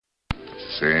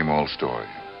Same old story.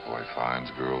 Boy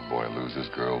finds girl, boy loses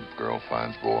girl, girl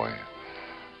finds boy.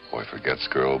 Boy forgets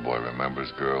girl, boy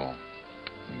remembers girl.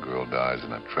 And girl dies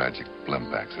in a tragic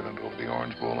blimp accident over the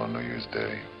Orange Bowl on New Year's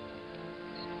Day.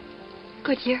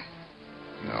 Goodyear?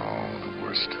 No, the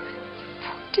worst.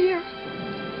 Oh, dear.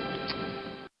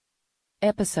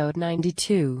 Episode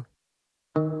 92.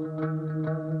 The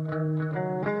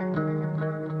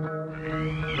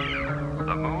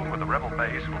moon with the rebel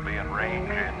base will be in range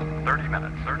in 30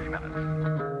 minutes. 30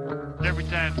 minutes. Every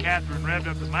time Catherine revved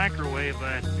up the microwave,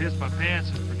 I'd piss my pants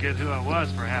and forget who I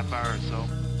was for a half hour or so.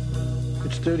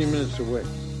 It's 30 minutes away.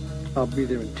 I'll be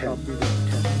there in 10.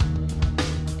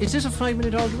 Is this a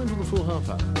 5-minute argument or the full half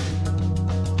hour?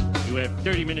 You have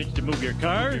 30 minutes to move your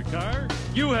car.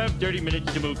 You have 30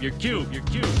 minutes to move your cube.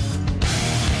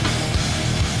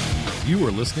 You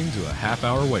are listening to a half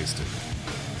hour wasted.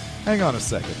 Hang on a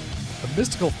second. A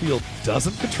mystical field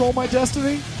doesn't control my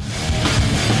destiny?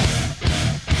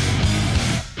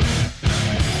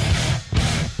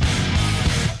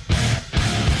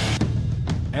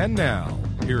 And now,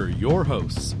 here are your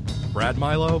hosts, Brad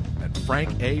Milo and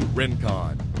Frank A.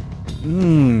 Rincon.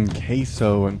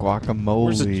 Queso and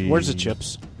guacamole. Where's the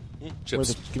chips?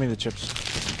 Chips. Give me the chips.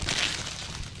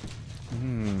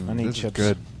 I need this chips. Is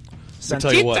good. I'll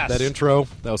tell you what, that intro,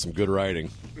 that was some good writing.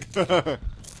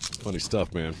 Funny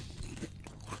stuff, man.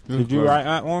 Did you write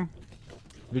that one?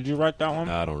 Did you write that one?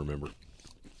 I don't remember.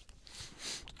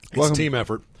 It's a team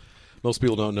effort. Most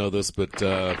people don't know this, but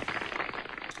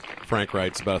Frank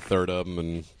writes about a third of them,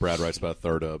 and Brad writes about a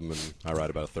third of them, and I write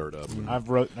about a third of them. I've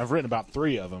written about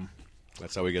 3 of them.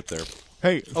 That's how we get there.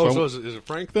 Hey, so is it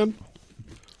Frank then?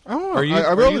 I don't know. Are you,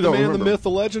 I really the don't man, remember. the myth, the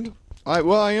legend? I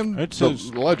am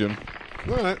the legend.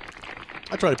 All right.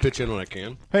 I try to pitch in when I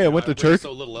can. Hey, I went to church.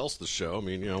 So little else to show. I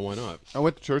mean, why not? I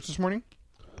went to church this morning.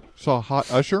 Saw a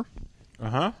hot usher.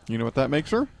 Uh-huh. You know what that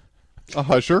makes her? A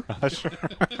husher.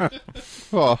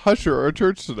 Saw a husher at our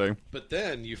church today. But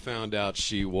then you found out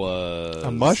she was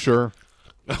A musher.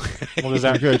 Well, is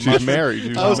that good? She's married.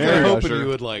 She's I was married kind of hoping usher. you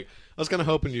would I was kind of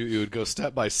hoping you would go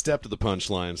step by step to the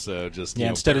punchline. So just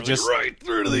instead of just right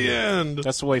through to the end.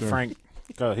 That's the way Frank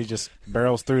goes. He just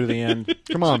barrels through to the end.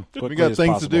 Come on, we quickly got as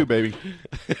things possible. to do, baby.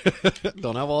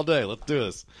 Don't have all day. Let's do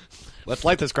this. Let's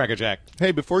light this Cracker Jack.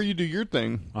 Hey, before you do your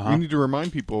thing, we need to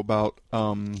remind people about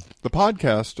the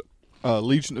podcast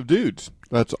Legion of Dudes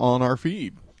that's on our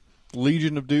feed.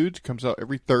 Legion of Dudes comes out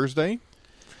every Thursday.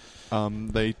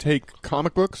 They take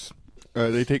comic books,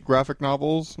 they take graphic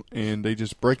novels, and they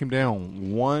just break them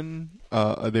down.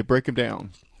 They break them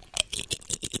down.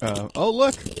 Oh,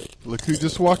 look who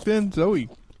just walked in, Zoe.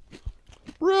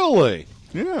 Really?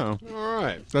 Yeah. All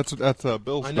right. That's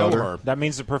Bill's I know daughter. her. That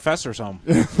means the professor's home.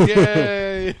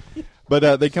 Yay!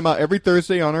 But they come out every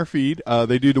Thursday on our feed.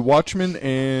 They do The Watchmen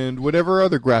and whatever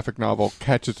other graphic novel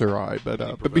catches their eye.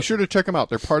 But be sure to check them out.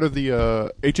 They're part of the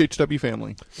HHW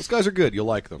family. Those guys are good. You'll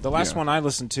like them. The last one I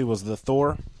listened to was the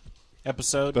Thor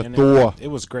episode. The and Thor. It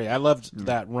was great. I loved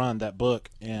that run, that book,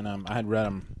 and I had read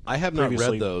them. I have not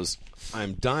previously. read those.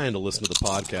 I'm dying to listen to the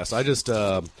podcast. I just,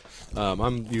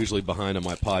 I'm usually behind on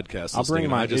my podcast. I'll bring listening,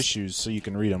 my and I just, issues so you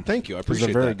can read them. Thank you. I 'Cause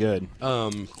appreciate they're very that.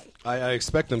 good. I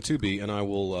expect them to be, and I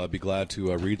will be glad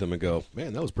to read them and go,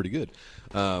 man, that was pretty good.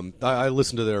 I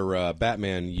listened to their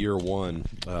Batman Year One,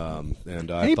 and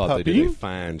I thought puppy. they did a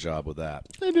fine job with that.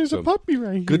 Hey, there's a puppy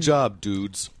right here. Good job,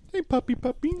 dudes. Hey, puppy.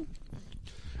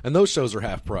 And those shows are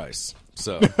half price,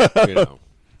 so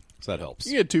so that helps.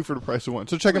 You get 2 for the price of 1.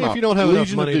 So check them out. If you don't have Legion enough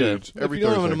of money Dudes, to, every if you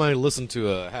don't have Thursday. enough money to listen to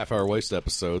a half-hour waste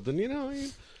episode, then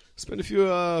you spend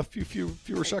a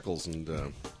fewer shekels.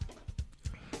 And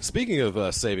speaking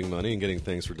of saving money and getting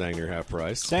things for dang near half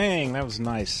price, Dang, that was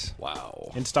nice.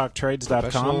 wow, InStockTrades.com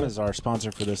Professional. is our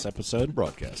sponsor for this episode.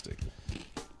 broadcasting.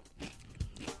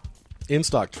 In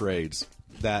Stock Trades,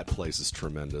 that place is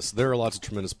tremendous. There are lots of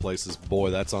tremendous places.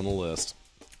 Boy, that's on the list.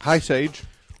 Hi, Sage.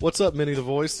 What's up, Minnie the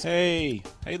Voice? Hey,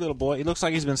 little boy. He looks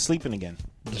like he's been sleeping again.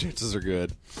 Chances are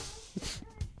good.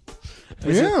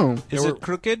 Is Yeah, it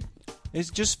crooked?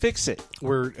 Just fix it.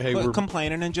 We're Quit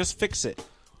complaining and just fix it.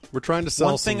 we're trying to sell.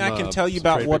 One thing some, I can tell you some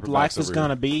about trade what paperbacks life is over going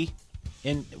to here. be,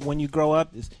 and when you grow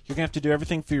up, is you're going to have to do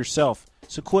everything for yourself.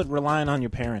 So quit relying on your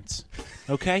parents.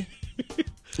 Okay?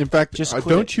 In fact, Just quit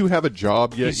don't it. you have a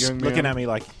job yet, He's young man? looking at me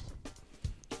like,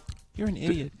 you're an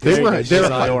idiot. They're His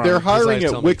eyes hiring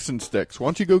tell at me. Wicks and Sticks. Why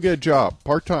don't you go get a job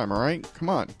part-time, all right? Come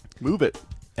on. Move it.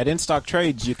 At InStock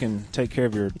Trades, you can take care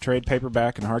of your trade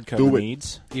paperback and Do hardcover it.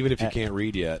 needs Even if you can't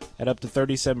read yet. at up to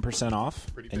 37%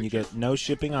 off, Pretty and you picture. get no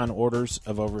shipping on orders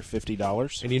of over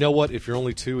 $50. And you know what? If you're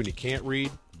only 2 and you can't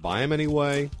read, buy them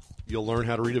anyway. You'll learn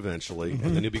how to read eventually,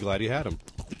 and then you'll be glad you had them.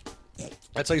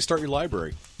 That's how you start your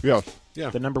library. Yeah. Yeah.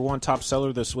 The number one top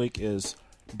seller this week is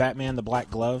Batman the Black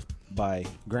Glove by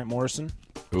Grant Morrison,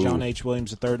 John H.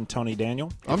 Williams III, and Tony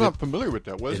Daniel. I'm not familiar with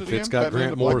that. What is if it it's again? got Batman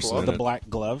Grant the Black Morrison Glove? The Black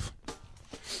Glove.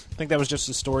 I think that was just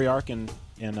a story arc in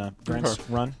Grant's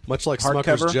run. Much like Hardcover.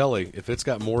 Smucker's Jelly, if it's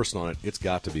got Morrison on it, it's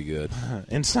got to be good.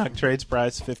 In stock trades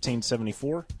price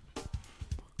 $15.74.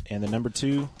 And the number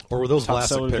two Or were those top Vlasic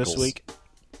seller pickles? this week,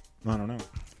 I don't know.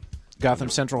 Gotham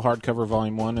Central hardcover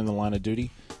volume 1 in the line of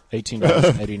duty,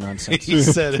 $18.89. He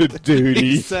said it. Duty.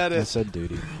 He said I it. said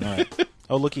duty. All right.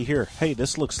 Oh, looky here. Hey,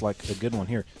 this looks like a good one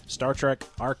here. Star Trek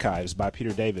Archives by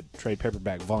Peter David, trade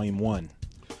paperback, volume 1.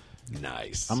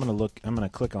 Nice. I'm gonna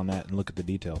click on that and look at the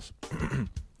details.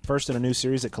 First in a new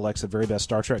series that collects the very best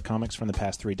Star Trek comics from the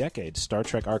past 3 decades, Star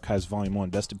Trek Archives Volume 1,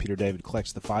 Best of Peter David,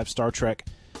 collects the 5 Star Trek,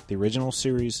 the original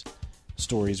series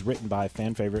stories written by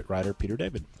fan favorite writer Peter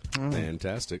David.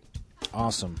 Fantastic.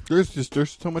 Awesome. There's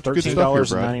so much good stuff here,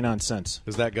 Brad. $13.99.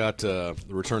 Has that got the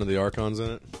Return of the Archons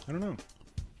in it? I don't know.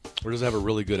 Or does it have a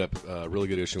really good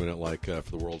issue in it, like for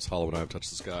the World's Hollow and I Have Touched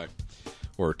the Sky,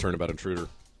 or Turnabout Intruder,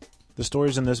 The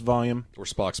stories in this volume. or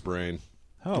Spock's Brain?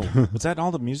 Oh, was that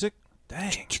all the music?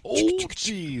 Dang. Oh,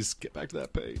 jeez. Get back to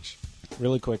that page.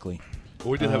 Really quickly. Well,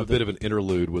 we did have a bit of an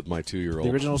interlude with my 2-year-old.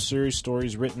 The original series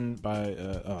stories written by.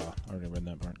 I already read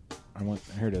that part.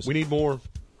 Here it is. We need more.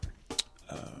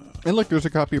 And look, there's a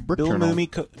copy of Brick Journal.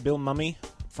 Bill Mummy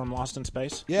from Lost in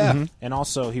Space. Yeah. And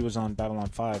also, he was on Babylon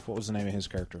 5. What was the name of his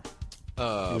character? He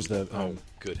was the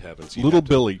good heavens. You'd Little have to-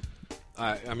 Billy.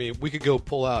 I mean, we could go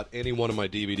pull out any one of my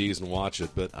DVDs and watch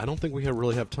it, but I don't think we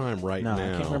really have time right No, now.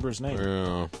 I can't remember his name.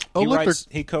 Yeah.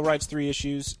 He co-writes 3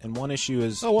 issues, and one issue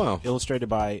is illustrated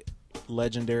by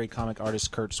legendary comic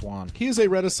artist Kurt Swan. He is a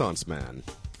Renaissance man.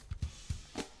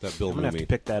 That Bill I'm gonna have Mooney. to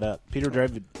pick that up. Peter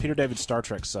David Star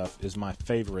Trek stuff is my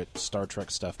favorite Star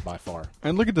Trek stuff by far.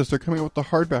 And look at this. They're coming out with the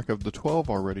hardback of the 12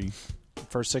 already.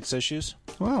 First 6 issues?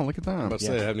 Wow, look at that. I'm about to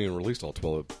say, I haven't even released all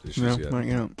 12 issues yet. Not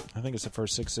yet. I think it's the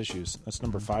first 6 issues. That's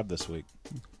number 5 this week.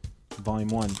 Volume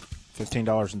 1,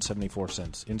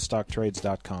 $15.74.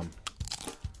 InStockTrades.com.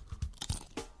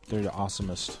 They're the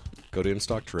awesomest. Go to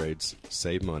In-Stock Trades,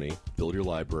 save money, build your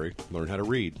library, learn how to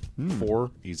read.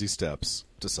 4 easy steps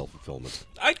to self-fulfillment.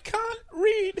 I can't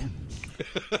read.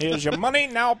 Here's your money,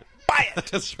 now buy it.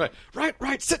 That's right.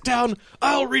 Right, sit down.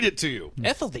 I'll read it to you.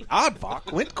 Ethel the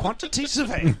Aardvark went quantities of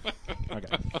hay.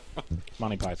 Okay.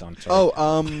 Monty Python. Sorry.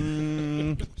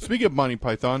 Oh, speaking of Monty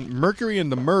Python, Mercury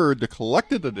and the Murd, the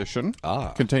collected edition,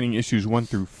 containing issues 1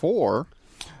 through 4,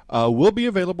 will be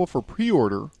available for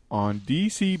pre-order on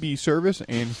DCB Service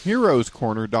and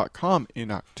HeroesCorner.com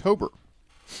in October.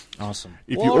 Awesome.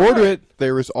 If you order it,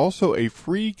 there is also a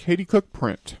free Katie Cook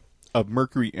print of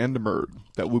Mercury and the Murd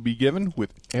that will be given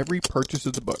with every purchase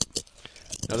of the book.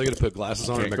 Now they're going to put glasses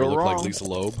on and make her look like Lisa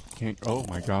Loeb. Oh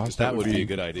my gosh, that would be a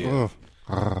good idea. Ugh.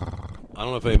 I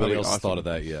don't know if anybody else has thought of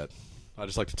that yet. I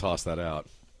just like to toss that out.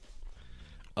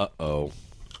 Uh-oh.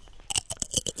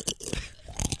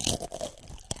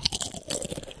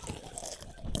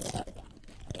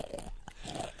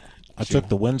 I took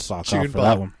the windsock off for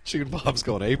that one. Chicken Bob's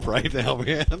going ape right now,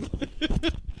 man.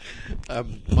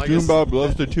 Chicken Bob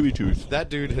loves the Chewy Chews. That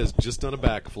dude has just done a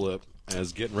backflip and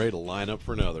is getting ready to line up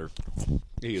for another.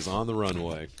 He is on the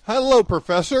runway. Hello,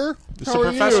 Professor. How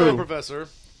are you? Professor.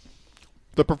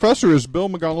 The Professor is Bill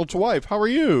McDonald's wife. How are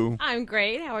you? I'm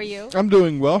great. How are you? I'm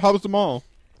doing well. How was the mall?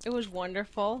 It was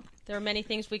wonderful. There were many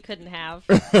things we couldn't have.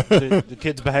 Did the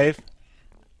kids behave?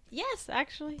 Yes,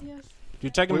 actually, yes. Do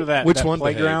you take them to that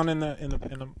playground in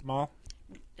the mall?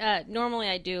 Normally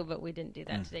I do, but we didn't do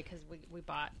that today because we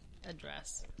bought a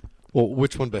dress. Well,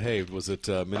 which one behaved? Was it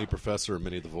Minnie Professor or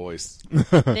Minnie the Voice?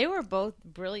 They were both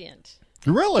brilliant.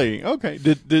 Really? Okay.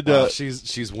 Did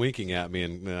she's winking at me,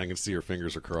 and I can see her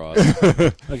fingers are crossed.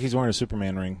 Like he's wearing a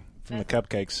Superman ring from the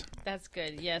cupcakes. That's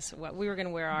good. Yes, we were going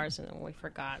to wear ours, and then we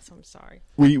forgot, so I'm sorry.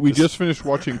 We just finished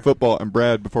watching football, and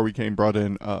Brad, before we came, brought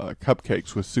in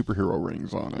cupcakes with superhero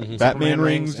rings on it. Batman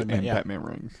rings and Batman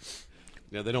rings.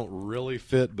 Now, they don't really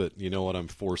fit, but you know what? I'm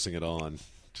forcing it on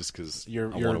just because I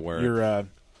want to wear it. Your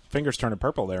finger's turning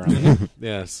purple there. On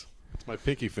Yes. It's my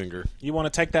pinky finger. You want to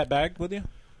take that bag with you?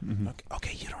 Mm-hmm.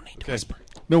 Okay, you don't need to whisper.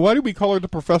 Now, why do we call her the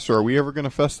Professor? Are we ever going to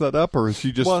fess that up, or is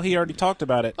she just... Well, he already talked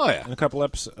about it in a couple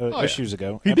issues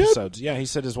ago. Episodes. Did? Yeah, he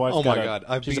said his wife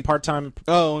she's a part-time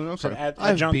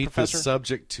I've beat professor. the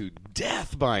subject to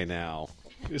death by now.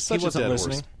 It's such he wasn't a dead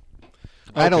listening. horse.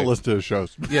 I don't listen to his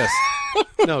shows. Yes.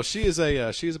 No, she is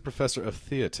a professor of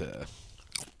theater.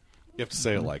 You have to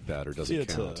say it like that, or does it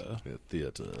count?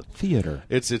 Theater.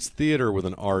 It's theater with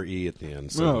an R-E at the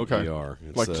end. So okay. ER.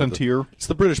 Like Sentier? It's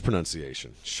the British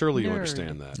pronunciation. Surely you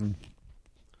understand that.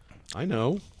 I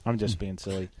know. I'm just being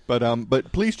silly.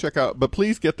 But please check out. But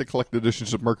please get the collected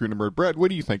editions of Mercury and the Murd. Brad, what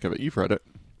do you think of it? You've read it.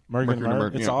 Mercury and the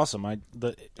Murd. It's yeah. awesome.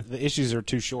 The issues are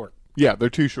too short. Yeah, they're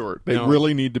too short. They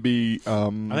really need to be. I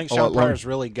think Sean Pryor's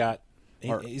really got.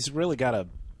 He's really got a.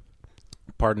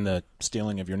 Pardon the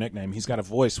stealing of your nickname. He's got a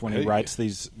voice when he writes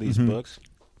these books.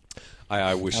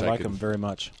 I wish I like could, him very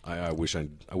much. I wish I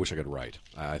could write.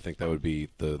 I think that would be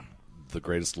the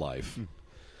greatest life.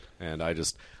 And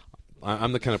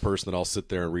I'm the kind of person that I'll sit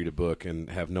there and read a book and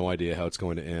have no idea how it's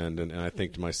going to end. And I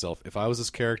think to myself, if I was this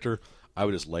character, I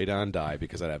would just lay down and die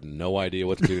because I'd have no idea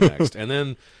what to do next. And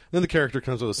then the character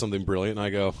comes up with something brilliant, and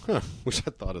I go, wish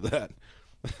I'd thought of that.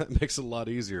 That makes it a lot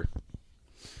easier.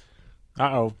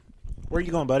 Uh-oh. Where are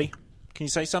you going, buddy? Can you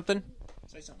say something?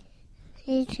 Say something.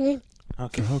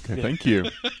 Okay. Okay. Thank you.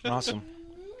 Awesome.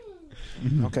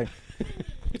 Okay.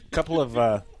 Couple of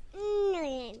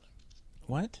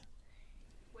what?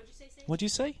 What'd you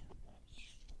say?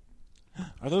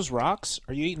 Are those rocks?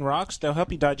 Are you eating rocks? They'll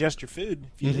help you digest your food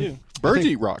if you do. Birds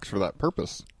eat rocks for that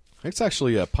purpose. It's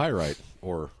actually a pyrite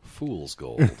or fool's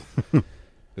gold,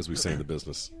 as we say in the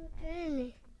business.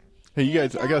 Hey, you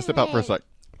guys, I gotta step out for a sec.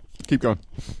 Keep going.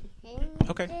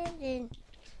 Okay. Thank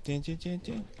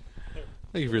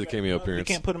you for the cameo appearance.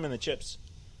 You can't put them in the chips.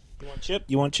 You want chip?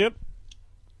 You want chip?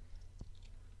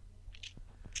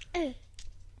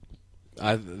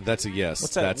 That's a yes.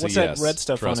 What's that? That's What's a that yes. red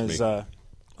stuff Trust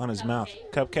on his mouth?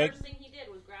 Cupcake? First thing he did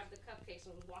was grab the cupcakes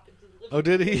and was walking through the living Oh,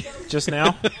 did he? Just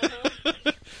now?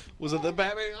 Was it the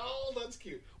Batman? Oh, that's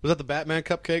cute. Was that the Batman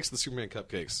cupcakes or the Superman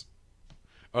cupcakes?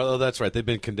 Oh, that's right. They've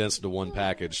been condensed into one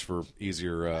package for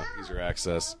easier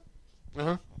access.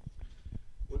 Uh-huh.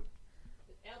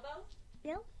 Elbow?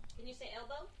 No. Can you say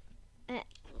elbow?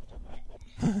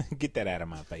 Get that out of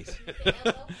my face.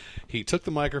 He took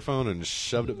the microphone and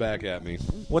shoved it back at me.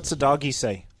 What's the doggy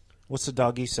say? What's the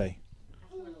doggy say?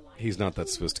 He's not that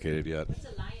sophisticated yet.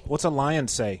 What's a lion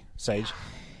say, Sage?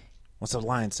 What's a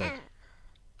lion say?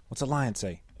 What's a lion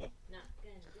say?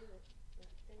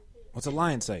 What's a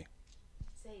lion say?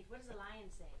 Sage, what does a lion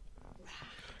say?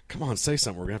 Come on, say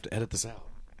something. We're gonna have to edit this out.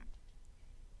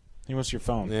 He wants your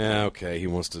phone. Yeah, okay. He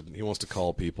wants to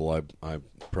call people I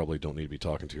probably don't need to be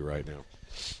talking to right now.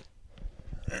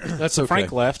 That's okay.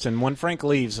 Frank left, and when Frank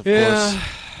leaves, of course,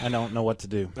 I don't know what to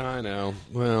do. I know.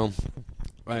 Well,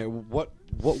 what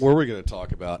were we going to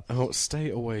talk about? Oh, stay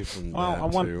away from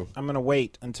that, too. I'm going to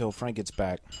wait until Frank gets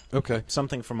back. Okay.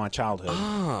 Something from my childhood.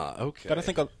 Ah, okay. That I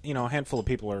think a handful of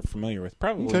people are familiar with.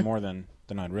 Probably more than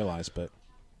I'd realize, but...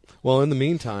 Well, in the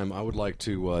meantime, I would like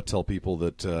to tell people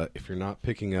that if you're not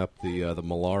picking up the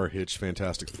Millar Hitch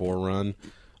Fantastic Four run,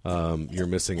 you're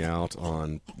missing out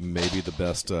on maybe the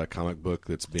best comic book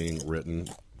that's being written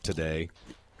today,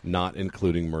 not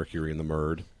including Mercury and the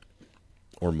Murd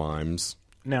or Mimes.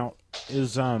 Now,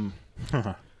 is I mean,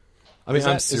 I'm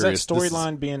serious. Is that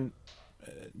storyline being?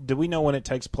 Do we know when it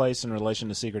takes place in relation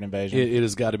to Secret Invasion? It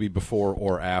has got to be before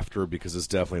or after because it's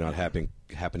definitely not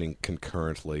happening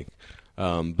concurrently.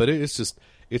 But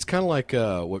it's kind of like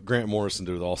what Grant Morrison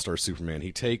did with All-Star Superman.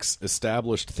 He takes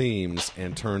established themes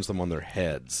and turns them on their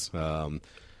heads.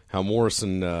 How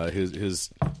Morrison, his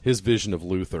vision of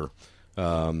Luthor,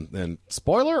 and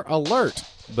spoiler alert,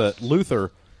 but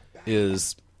Luthor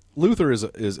is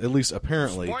at least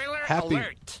apparently happy.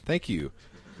 Alert. Thank you.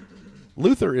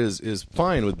 Luthor is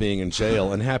fine with being in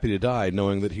jail and happy to die,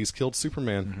 knowing that he's killed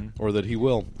Superman or that he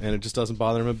will, and it just doesn't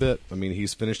bother him a bit. I mean,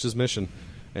 he's finished his mission.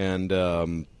 And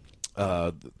the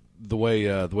way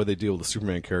they deal with the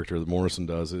Superman character that Morrison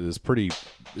does is pretty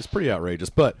outrageous.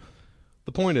 But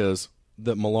the point is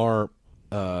that Millar,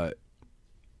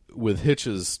 with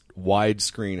Hitch's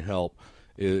widescreen help,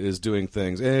 is doing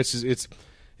things, and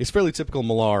it's fairly typical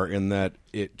Millar in that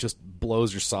it just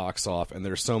blows your socks off. And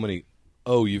there's so many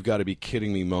you've got to be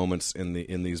kidding me moments in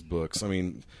these books. I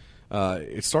mean,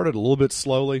 it started a little bit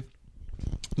slowly,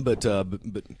 but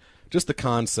just the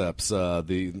concepts,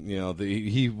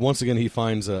 he once again he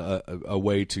finds a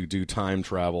way to do time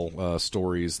travel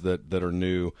stories that are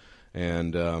new,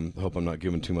 and I hope I'm not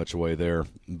giving too much away there.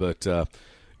 But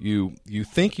you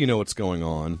think you know what's going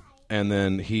on, and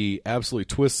then he absolutely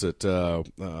twists it.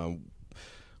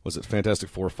 Was it Fantastic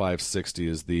Four 560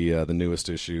 is the newest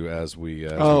issue as we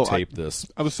tape this?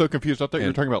 I was so confused. I thought you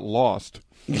were talking about Lost.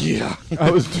 Yeah, I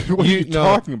was. What are you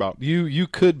talking about? You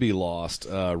could be lost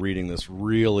reading this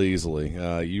real easily.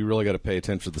 You really got to pay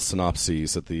attention to the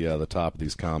synopses at the top of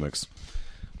these comics.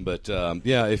 But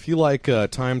if you like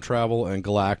time travel and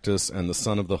Galactus and the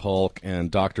Son of the Hulk and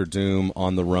Doctor Doom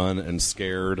on the run and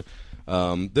scared,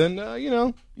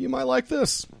 then you might like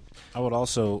this. I would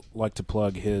also like to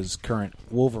plug his current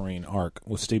Wolverine arc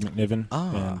with Steve McNiven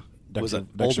and Was Dr.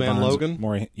 it Old Man Vines, Logan?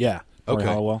 Maury Okay.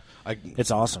 Hollowell. I-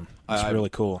 It's awesome. It's really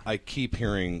cool. I keep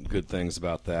hearing good things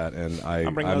about that, and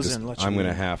I'm bring those in, let you I'm going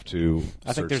to read. have to.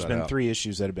 I think search there's that been out. 3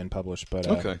 issues that have been published, but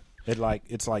Okay.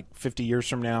 it's like 50 years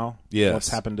from now. Yes. What's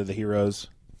happened to the heroes?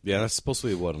 Yeah, that's supposed to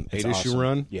be what, an It's 8-issue awesome.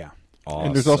 run? Yeah. Awesome,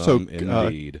 And there's also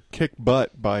indeed. Kick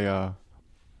Butt by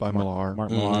Millar,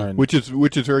 Mark Millar. And, which is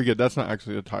very good. That's not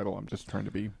actually the title. I'm just trying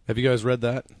to be. Have you guys read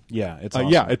that? yeah, it's awesome.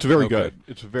 Yeah, it's very Okay. good.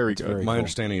 It's very good. very My cool.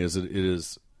 understanding is that it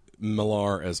is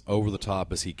Millar as over the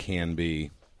top as he can be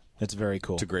It's very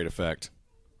cool. to great effect.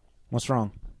 What's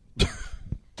wrong?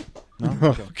 No?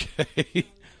 Okay.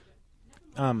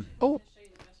 Okay.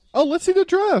 Oh, let's see the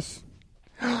dress.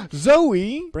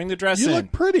 Zoe, Bring the dress you in.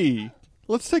 look pretty.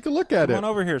 Let's take a look at Come it. on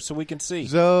over here so we can see.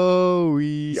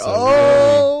 Zoe.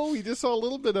 Oh, we just saw a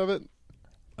little bit of it.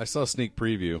 I saw a sneak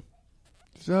preview.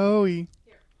 Zoe.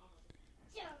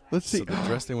 Let's see. So the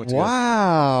dress they went together.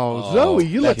 Wow, Oh, Zoe,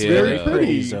 you look that's very very pretty.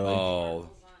 pretty, Zoe. Oh.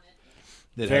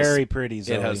 It Very has, pretty,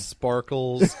 Zoe. It has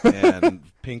sparkles and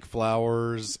pink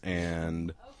flowers,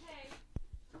 and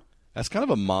that's kind of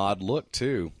a mod look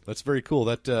too. That's very cool.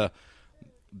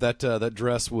 That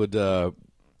dress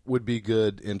would be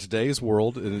good in today's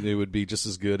world, and it would be just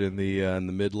as good in the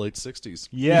mid late '60s.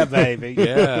 Yeah, baby.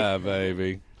 Yeah,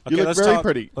 baby. You look let's very talk,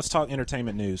 pretty. Let's talk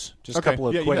entertainment news. Just Okay. a couple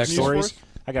of Yeah, you quick got news stories. for us?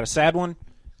 I got a sad one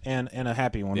and a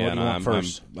happy one. Yeah, what do you want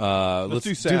first? let's do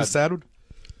do sad. the sad one.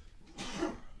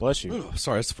 Bless you.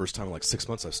 Sorry, that's the first time in like 6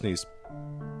 months I've sneezed.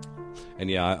 And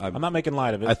yeah, I'm not making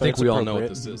light of it. I but think it's we all know what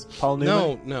appropriate. this is. Paul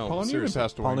Newman. No, Paul Newman seriously.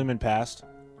 passed away. Paul Newman passed.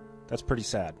 That's pretty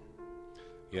sad.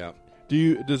 Yeah.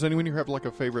 Does anyone here have like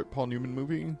a favorite Paul Newman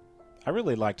movie? I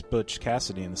really liked Butch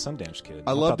Cassidy and the Sundance Kid.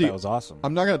 I thought that was awesome.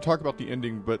 I'm not going to talk about the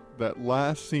ending, but that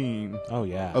last scene Oh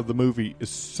yeah. of the movie is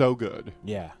so good,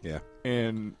 yeah. Yeah.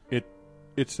 and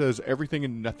it says everything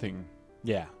and nothing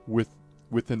Yeah.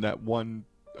 within that one.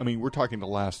 I mean, we're talking the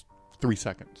last 3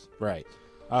 seconds. Right.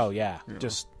 Oh yeah.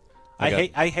 Just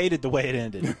I I hated the way it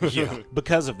ended. Yeah.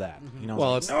 Because of that. You know.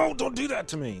 Well, I was like, no, don't do that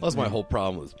to me. That's my whole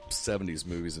problem with 70s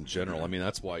movies in general. I mean,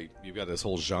 that's why you've got this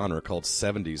whole genre called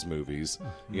 70s movies.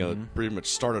 You know, that pretty much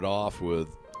started off with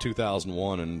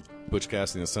 2001 and Butch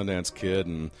Cassidy and the Sundance Kid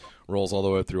and rolls all the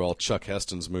way through all Chuck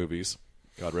Heston's movies.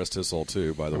 God rest his soul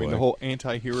too, by the I way. mean, the whole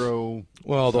anti-hero.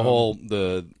 Well, the whole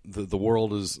the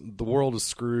world is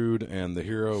screwed and the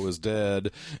hero is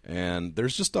dead, and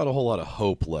there's just not a whole lot of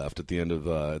hope left at the end of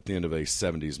a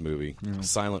 '70s movie.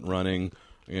 Silent Running,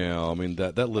 you know, I mean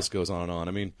that list goes on and on.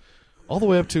 I mean, all the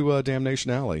way up to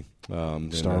Damnation Alley,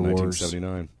 in Star Wars.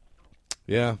 1979.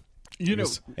 Yeah, You know,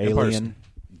 Alien.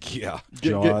 yeah.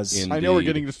 Jaws. I know we're Indeed.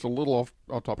 getting just a little off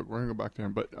topic. We're going to go back to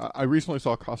him, but I recently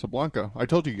saw Casablanca. I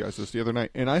told you guys this the other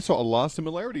night, and I saw a lot of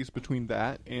similarities between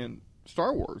that and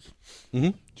Star Wars.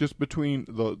 Mhm. Just between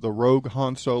the rogue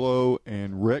Han Solo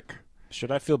and Rick.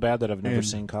 Should I feel bad that I've never And-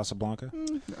 seen Casablanca?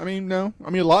 I mean, no. I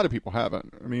mean, a lot of people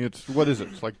haven't. I mean, what is it?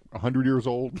 It's like 100 years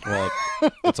old. Well,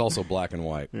 it's also black and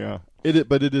white. Yeah.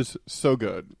 But it is so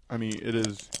good. I mean, it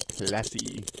is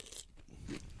classy.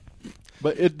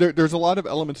 But there's a lot of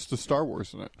elements to Star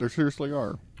Wars in it. There seriously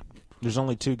are. There's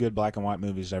only 2 good black and white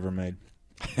movies ever made.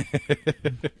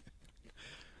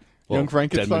 Well, Young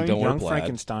Frankenstein? Dead Men Don't Wear Young Plaid.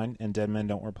 Frankenstein and Dead Men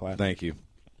Don't Wear Plaid. Thank you.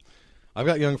 I've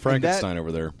got Young Frankenstein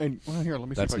over there. And well, here, let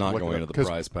me see That's if I can not look going it into up, the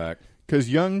prize pack. Because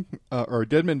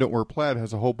Dead Men Don't Wear Plaid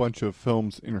has a whole bunch of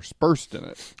films interspersed in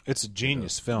it. It's a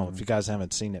genius film if you guys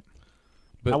haven't seen it.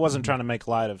 But I wasn't trying to make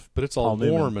light of But it's all Paul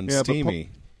warm Newman. and Yeah, but steamy.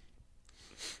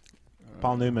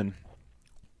 Paul Newman.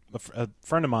 A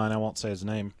friend of mine, I won't say his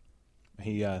name,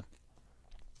 he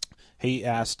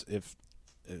asked if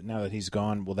now that he's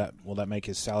gone, will that make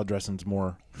his salad dressings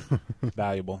more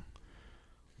valuable?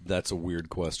 That's a weird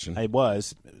question. I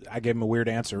gave him a weird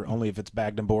answer, only if it's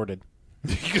bagged and boarded.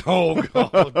 Oh,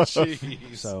 God,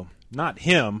 jeez. So, not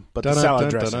him, but the salad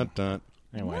dressing.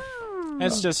 Anyway,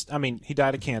 it's just, I mean, he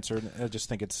died of cancer. And I just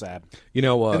think it's sad. You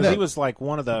know, He was like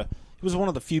one of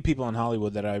the few people in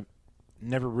Hollywood that I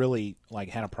never really like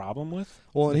had a problem with.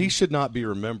 well, and he should not be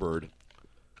remembered.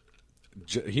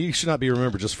 He should not be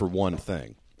remembered just for one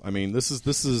thing. I mean, this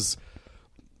is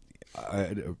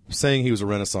saying he was a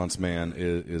Renaissance man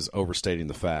is overstating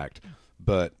the fact.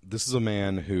 But this is a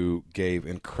man who gave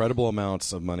incredible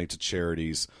amounts of money to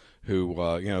charities. Who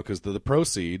because the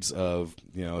proceeds of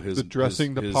his The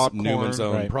dressing, the his popcorn. Newman's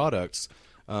own Right. products,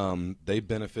 they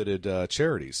benefited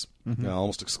charities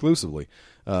almost exclusively.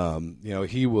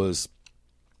 He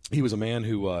was a man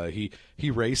who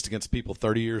he raced against people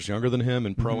 30 years younger than him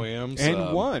in pro-ams.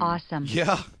 And won. Awesome.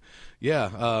 Yeah.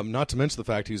 Not to mention the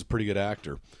fact he's a pretty good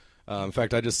actor. In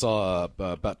fact, I just saw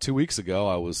about 2 weeks ago,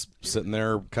 I was sitting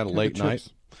there kind of late night,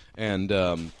 chips.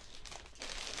 and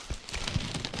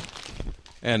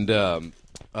And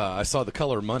I saw The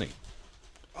Color of Money.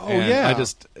 Oh And yeah. I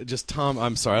just Tom.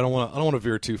 I'm sorry. I don't want to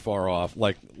veer too far off.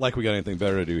 Like we got anything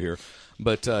better to do here.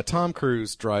 But Tom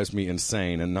Cruise drives me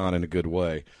insane, and not in a good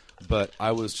way. But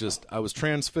I was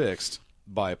transfixed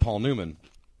by Paul Newman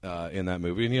in that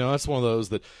movie, and that's one of those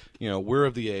that we're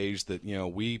of the age that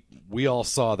we all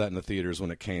saw that in the theaters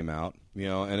when it came out.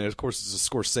 And of course it's a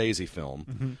Scorsese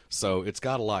film, so it's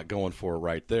got a lot going for it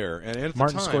right there. And at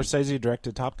Martin the time, Scorsese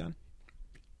directed Top Gun.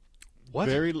 What?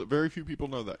 Very few people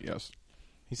know that. Yes.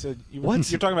 He said,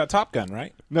 What? You're talking about Top Gun,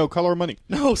 right? No, Color of Money.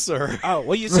 No, sir. Oh,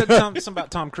 well, you said something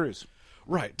about Tom Cruise.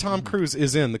 Right. Tom Cruise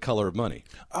is in The Color of Money.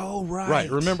 Oh, right.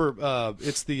 Right. Remember,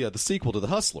 it's the sequel to The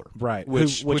Hustler. Right.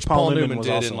 Which Which Paul Paul Newman Newman was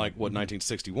did also in, in.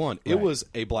 1961. It Right. was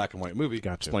a black and white movie.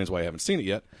 Gotcha. Explains why I haven't seen it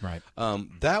yet. Right.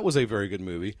 That was a very good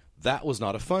movie. That was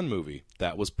not a fun movie.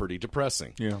 That was pretty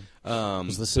depressing. Yeah.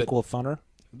 Was the sequel funner?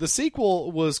 The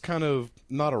sequel was kind of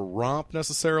not a romp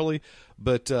necessarily,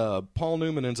 but Paul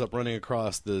Newman ends up running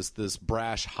across this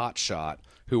brash hotshot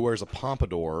who wears a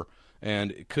pompadour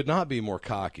and could not be more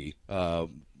cocky.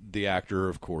 The actor,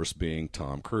 of course, being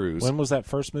Tom Cruise. When was that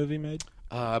first movie made?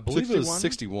 I believe it was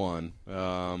 61.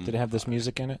 Did it have this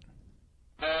music in it?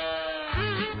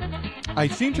 I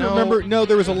seem to No, remember. No,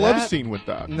 there was a love that- scene with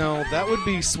that. No, that would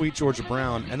be Sweet Georgia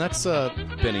Brown, and that's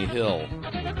Benny Hill.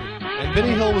 And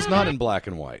Benny Hill was not in black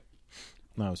and white.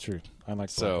 No, it's true. I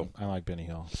like Benny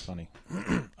Hill. It's funny.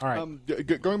 All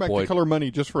right. Going back Boy. to Color Money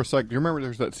just for a second. Do you remember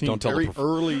there's that scene Don't tell very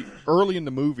the early in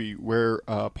the movie where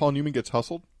Paul Newman gets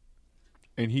hustled?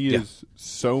 And he is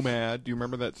so mad. Do you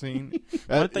remember that scene?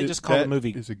 Why don't they just call the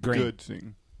movie is a Green? good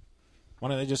scene. Why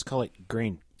don't they just call it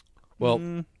Green?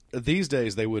 Well, these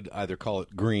days they would either call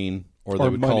it Green or they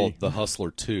would call Money. it The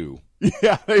Hustler 2.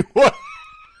 Yeah, they would.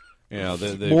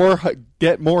 They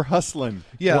Get more hustling.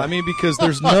 Yeah, I mean, because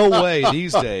there's no way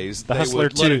these days The they Hustler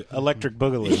would let 2, it- Electric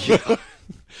Boogaloo.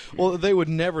 well, they would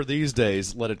never these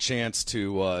days let a chance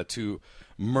to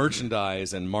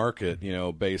merchandise and market,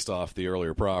 based off the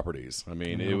earlier properties. I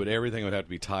mean, everything would have to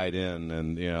be tied in,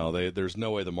 and there's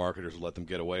no way the marketers would let them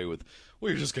get away with.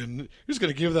 Well, you're just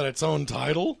gonna give that its own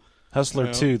title.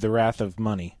 Hustler 2, The Wrath of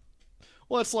Money.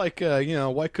 Well, it's like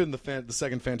why couldn't the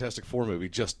second Fantastic Four movie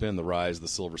just been The Rise of the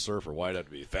Silver Surfer? Why'd it have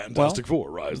to be Fantastic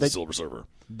Four: Rise of the Silver Surfer?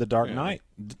 The Dark Knight.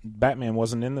 Batman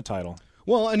wasn't in the title.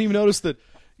 Well, and you notice that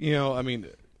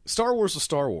Star Wars was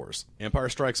Star Wars. Empire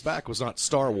Strikes Back was not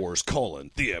Star Wars: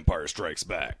 The Empire Strikes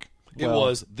Back. It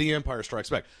was The Empire Strikes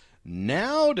Back.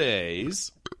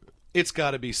 Nowadays, it's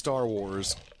got to be Star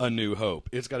Wars: A New Hope.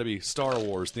 It's got to be Star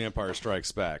Wars: The Empire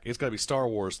Strikes Back. It's got to be Star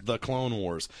Wars: The Clone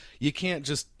Wars. You can't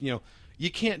just, you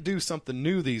can't do something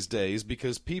new these days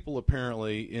because people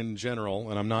apparently, in general,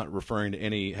 and I'm not referring to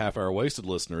any half-hour wasted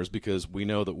listeners because we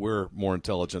know that we're more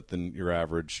intelligent than your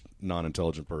average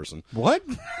non-intelligent person. What?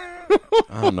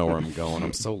 I don't know where I'm going.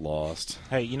 I'm so lost.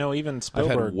 Hey, even I've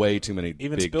Spielberg. had way too many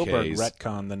Even big Spielberg Ks.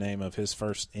 retconned the name of his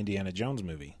first Indiana Jones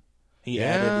movie. He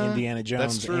Yeah, added Indiana that's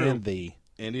Jones true. and the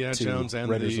Indiana to Jones and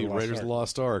Raiders the of the Lost Raiders of the Ark.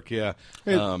 Lost Ark. Yeah,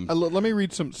 Hey, let me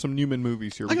read some Newman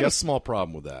movies here. I got a small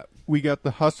problem with that. We got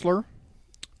The Hustler.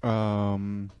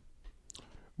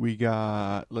 We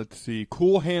got, let's see,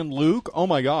 Cool Hand Luke. Oh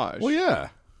my gosh. Well, yeah,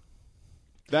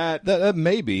 that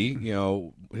may be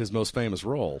his most famous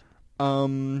role.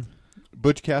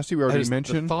 Butch Cassidy, we already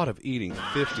mentioned. The thought of eating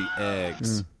 50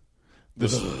 eggs.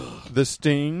 The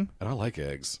Sting. And I like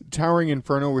eggs. Towering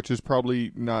Inferno, which is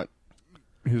probably not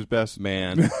his best.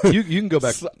 Man, you can go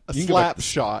back. You can go back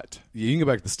Slapshot. You can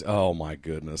go back to oh my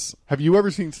goodness, Have you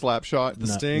ever seen Slapshot? The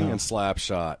Sting no. and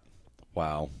Slapshot.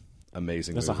 Wow,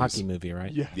 amazing. That's movies. a hockey movie,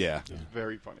 right? Yeah, It's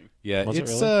very funny. yeah. Was it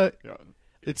It's really? Yeah.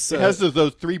 it's It has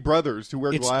those three brothers who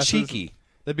wear it's glasses. cheeky.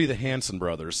 That'd be the Hanson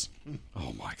brothers.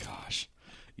 Oh my gosh,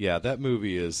 yeah, that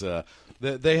movie is.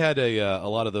 They had a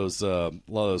lot of those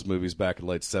movies back in the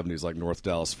late '70s, like North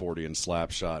Dallas 40 and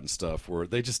Slapshot and stuff, where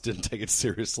they just didn't take it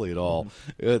seriously at all.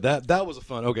 That was a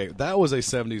fun. Okay, that was a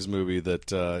 '70s movie that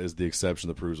is the exception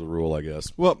that proves the rule, I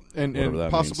guess. Well, and Whatever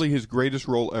that possibly his greatest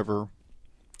role ever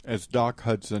as Doc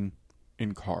Hudson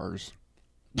in Cars.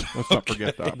 Let's not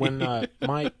forget that. When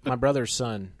my brother's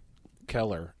son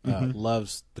Keller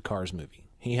loves the Cars movie.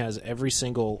 He has every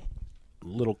single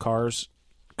little car,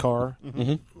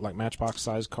 like Matchbox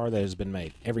size car that has been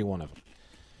made, every one of them.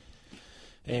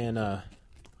 And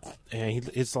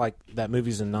it's like that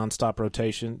movie's in nonstop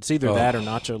rotation. It's either that or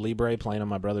Nacho Libre playing on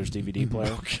my brother's DVD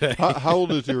player. Okay. How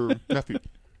old is your nephew?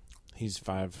 He's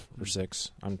 5 or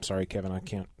 6. I'm sorry, Kevin, I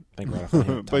can't think right off the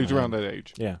hand. But he's around that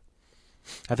age. Yeah,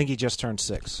 I think he just turned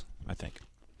 6. I think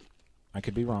I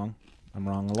could be wrong. I'm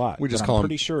wrong a lot. We just but call I'm him-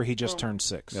 pretty sure he just turned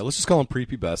 6. Yeah, let's just call him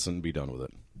Prepubescent and be done with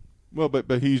it. Well, but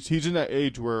he's in that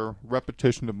age where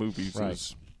repetition of movies Right.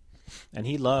 is. And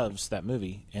he loves that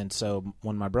movie. And so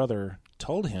when my brother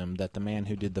told him that the man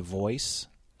who did the voice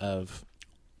of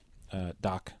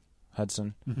Doc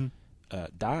Hudson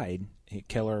died,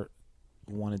 Keller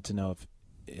wanted to know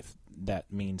if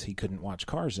that means he couldn't watch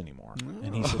Cars anymore.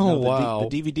 And he said, no, wow.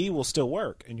 the DVD will still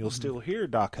work, and you'll still hear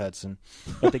Doc Hudson,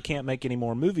 but they can't make any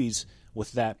more movies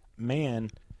with that man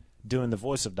doing the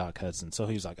voice of Doc Hudson. So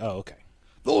he was like, oh, okay.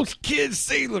 Those kids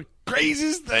say the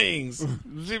craziest things.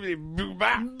 Get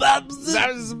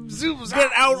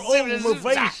out of my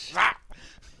face.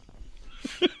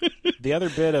 The other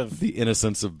bit of The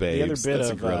innocence of babes. The other bit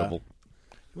That's of, incredible.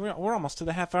 we're almost to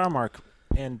the half-hour mark,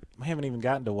 and we haven't even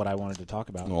gotten to what I wanted to talk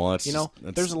about. Well, that's- you know,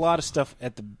 that's- there's a lot of stuff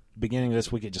at the beginning of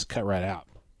this we could just cut right out.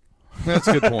 That's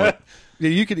a good point. Yeah,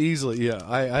 you could easily. Yeah,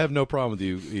 I have no problem with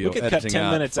you We could cut editing 10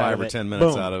 out minutes out 5 of or it. 10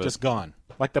 minutes Boom, out of it. just gone.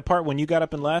 Like the part when you got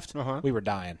up and left, we were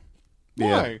dying.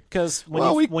 Why? Because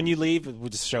when you leave,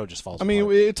 the show just falls I mean,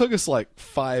 apart. it took us like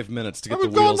 5 minutes to get I the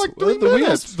was gone wheels. like 3 the wheels.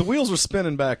 minutes. The wheels were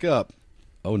spinning back up.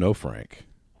 Oh no, Frank.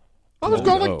 I was Oh,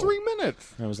 gone no. like 3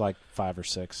 minutes. It was like 5 or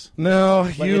 6. No,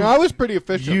 You know, I was pretty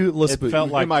efficient. You listen. It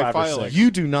felt like in my 5 or filing. 6.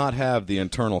 You do not have the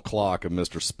internal clock of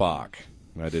Mr. Spock.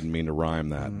 I didn't mean to rhyme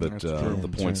that, but that's true. the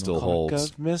point still Clock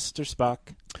holds. of Mr.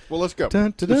 Spock. Well, let's go.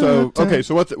 Dun, dun, dun, So, dun. okay,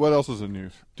 so what else is in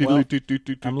news? Well,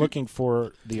 I'm looking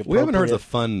for the appropriate... We haven't heard the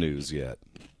fun news yet.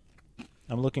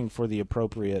 I'm looking for the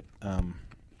appropriate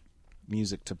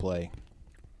music to play.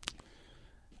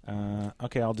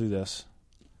 Okay, I'll do this.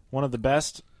 One of the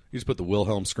best... You just put the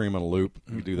Wilhelm scream on a loop.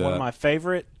 You can do that. One of my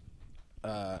favorite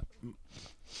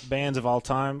bands of all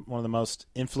time, one of the most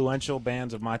influential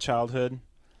bands of my childhood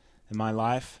and my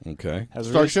life, Okay.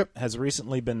 Starship? has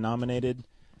recently been nominated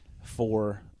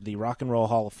for the Rock and Roll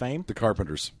Hall of Fame. The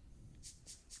Carpenters.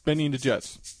 Benny and the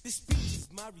Jets.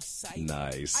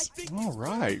 Nice. All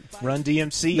right. Run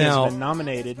DMC Now- has been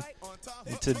nominated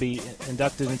to be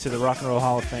inducted into the Rock and Roll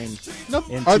Hall of Fame. No,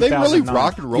 in are they really 2009.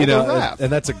 rock and roll You know, or rap?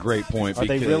 and that's a great point. Are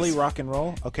they because really rock and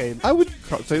roll? Okay, I would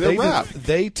say they're They rap.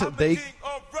 they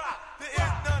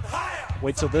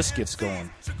wait till this gets going.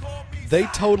 they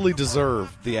totally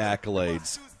deserve the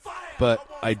accolades, but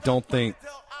I don't think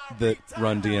that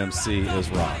Run DMC is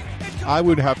rock. I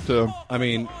would have to. I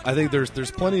mean, I think there's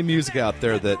plenty of music out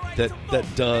there that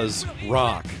does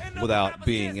rock without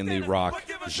being in the rock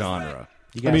genre.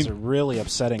 You guys are really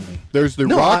upsetting me. There's the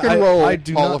No, Rock and Roll I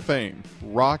do Hall not- of Fame.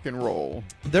 Rock and Roll.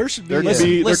 There should be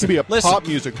There could be a pop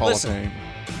music Hall listen. of Fame.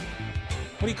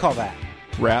 What do you call that?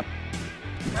 Rap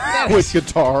with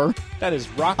guitar. That is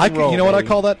rock and roll. You know what I baby.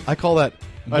 call that? I call that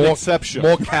An exception.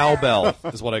 More cowbell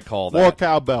is what I call that. More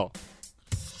cowbell.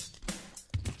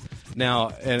 Now,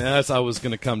 and as I was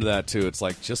going to come to that too, it's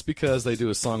like just because they do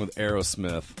a song with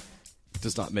Aerosmith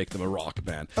does not make them a rock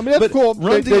band. I mean, that's but cool.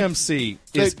 Run They- DMC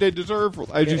They, is. they deserve,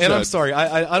 as you And said. I'm sorry,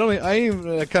 I don't. I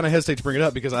even kind of hesitate to bring it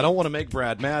up because I don't want to make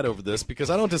Brad mad over this because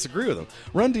I don't disagree with him.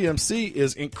 Run DMC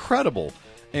is incredible,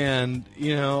 and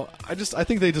you know, I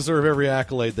think they deserve every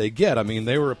accolade they get. I mean,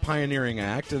 they were a pioneering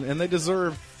act, and they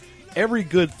deserve every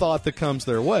good thought that comes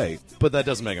their way. But that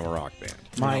doesn't make them a rock band.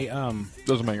 My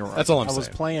Doesn't make it right. That's all I'm I saying. was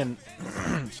playing.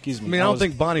 Excuse me. I mean, I don't was-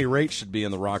 think Bonnie Raitt should be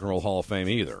in the Rock and Roll Hall of Fame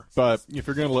either. But if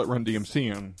you're going to let Run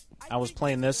DMC in, I was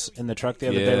playing this in the truck the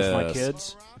other day with my Yes.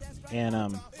 kids, and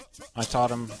I taught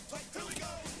them.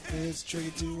 It's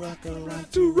tricky to rock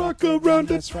around.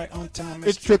 That's right on time.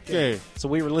 it's tricky. So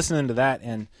we were listening to that,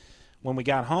 and when we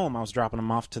got home, I was dropping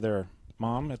them off to their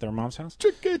mom at their mom's house.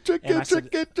 Tricky, tricky, And I said,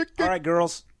 tricky. "All right,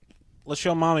 girls, let's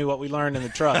show mommy what we learned in the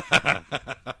truck."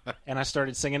 And I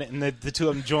started singing it, and the two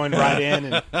of them joined right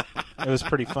in, and it was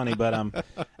pretty funny. But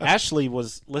Ashley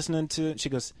was listening to it. She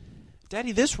goes,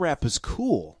 "Daddy, this rap is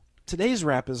cool. Today's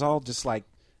rap is all just like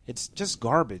it's just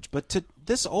garbage, but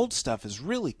this old stuff is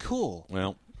really cool."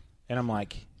 Well, And I'm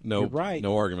like, no, "You're right.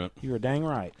 no argument. You were dang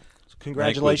right. So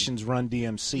congratulations, Run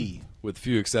DMC." With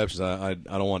few exceptions, I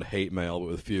don't want to hate mail, but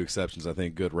with few exceptions, I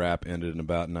think good rap ended in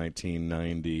about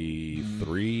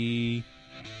 1993.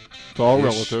 It's all Ish.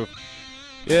 relative.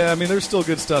 Yeah, I mean, there's still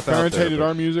good stuff out Parents there. hated but-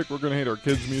 our music. We're going to hate our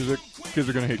kids' music. Kids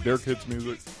are going to hate their kids'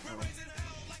 music.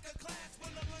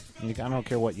 I don't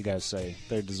care what you guys say.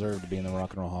 They deserve to be in the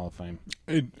Rock and Roll Hall of Fame.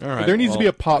 All right, There needs to be a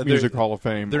well, pop there- music Hall of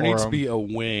Fame. There or, needs to be a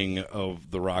wing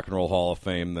of the Rock and Roll Hall of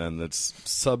Fame then that's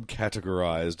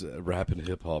subcategorized rap and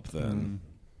hip hop. Then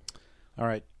All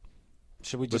right.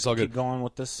 Should we That's just all keep good. going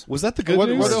with this? was that the good what,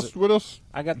 news? what else? What else?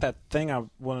 I got that thing I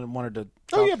wanted to.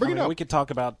 Oh, talk- yeah, bring I it mean, up. We could talk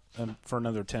about for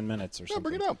another 10 minutes or Yeah,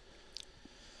 something. bring it up.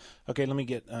 Okay, let me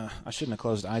get. I shouldn't have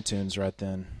closed iTunes right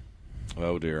then.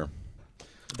 Oh dear.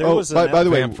 There was an by the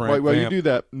way, Vamp, Frank, while you vamp. do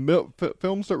that,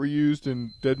 films that were used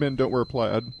in Dead Men Don't Wear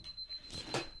Plaid,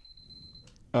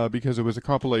 because it was a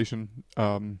compilation,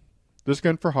 This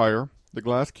Gun for Hire, The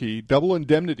Glass Key, Double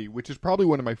Indemnity, which is probably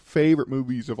one of my favorite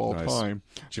movies of all Nice. time,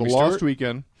 Jimmy The Lost Stewart?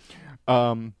 Weekend,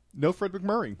 No Fred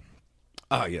McMurray,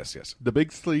 Ah, yes, yes. The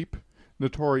Big Sleep,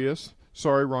 Notorious,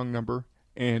 Sorry Wrong Number,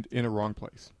 and In a Wrong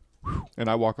Place. And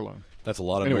I Walk Alone. That's a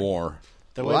lot of Anyway. noir.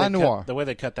 The La way, Noire. the way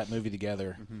they cut that movie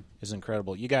together is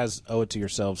incredible. You guys owe it to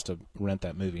yourselves to rent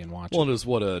that movie and watch Well, it. it was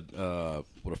what a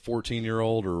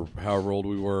 14-year-old or however old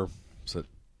we were. Was it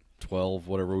 12,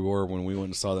 whatever we were when we went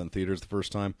and saw that in theaters the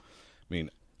first time? I mean,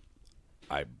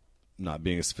 I not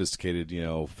being a sophisticated,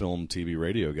 film, TV,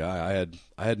 radio guy,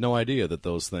 I had no idea that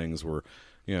those things were,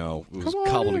 it was Come on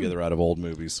cobbled in. together out of old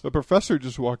movies. The professor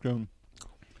just walked in.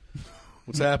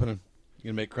 What's happening? You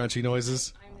gonna make crunchy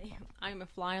noises? I'm a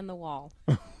fly on the wall.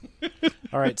 All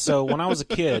right, so when I was a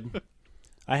kid,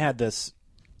 I had this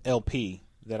LP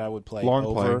that I would play Long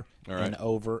over play. All right. and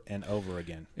over and over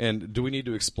again. And do we need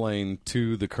to explain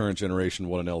to the current generation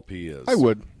what an LP is? I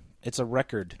would. It's a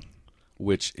record.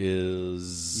 Which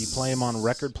is You play them on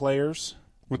record players.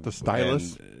 With the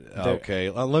stylus.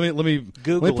 Okay, let me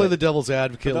Google play it. the devil's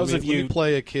advocate. For those let of me you-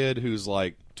 play a kid who's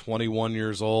like 21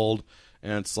 years old,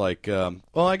 and it's like,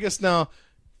 well, I guess now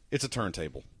it's a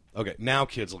turntable. Okay, now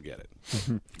kids will get it.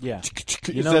 Yeah.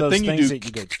 You It's know that those thing you things do. that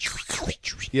you go...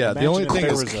 Yeah, the Imagine only if thing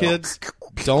there is was a- kids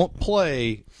don't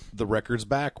play the records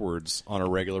backwards on a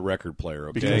regular record player.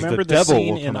 Okay, Because Do you remember the the devil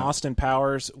scene will in come out. Austin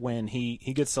Powers when he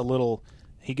gets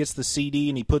he gets the CD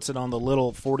and he puts it on the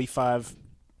little 45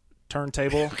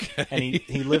 turntable and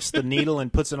he lifts the needle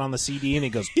and puts it on the CD and he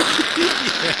goes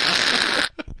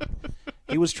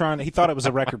he thought it was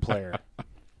a record player.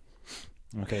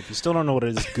 Okay, if you still don't know what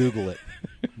it is, Google it.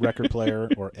 Record player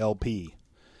or LP.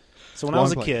 So when I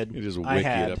was a Long kid, you just I wiki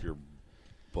had it up your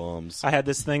bums. I had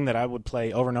this thing that I would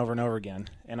play over and over and over again,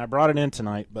 and I brought it in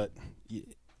tonight, but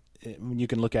you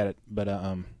can look at it. But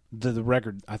the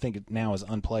record, I think, now is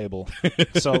unplayable.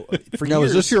 So for Now, years,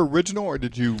 is this your original, or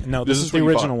did you? no, this is the what you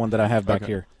original bought? one that I have back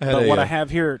Okay. here. I had But a, what I uh, have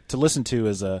here to listen to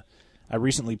is I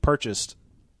recently purchased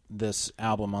this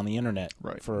album on the internet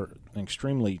Right. for an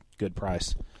extremely good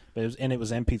price. But it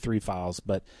was MP3 files.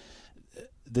 But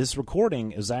this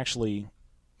recording is actually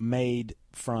made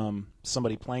from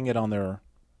somebody playing it on their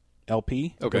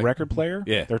LP, Okay. the record player,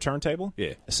 Yeah. their turntable.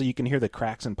 Yeah. So you can hear the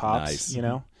cracks and pops, Nice. you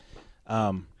know.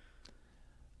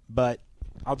 But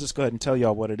I'll just go ahead and tell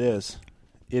y'all what it is.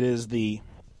 It is the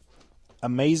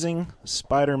Amazing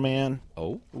Spider-Man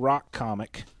rock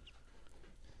comic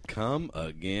Come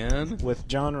again. with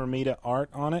John Romita art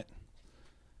on it.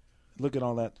 Look at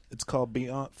all that. It's called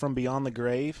From Beyond the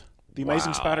Grave. The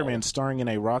Amazing Wow. Spider-Man starring in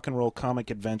a rock and roll comic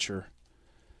adventure.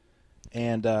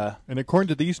 And And according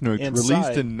to these notes, Inside-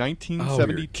 released in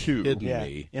 1972. Oh, you're kidding. yeah,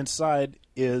 Me. inside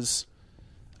is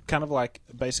kind of like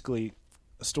basically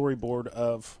a storyboard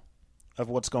of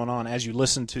what's going on as you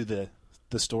listen to the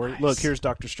story. Nice. Look, here's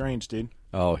Doctor Strange, dude.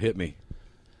 Oh, hit me.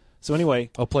 So anyway,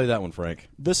 I'll play that one, Frank.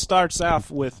 this starts off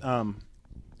with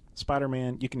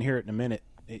Spider-Man. You can hear it in a minute.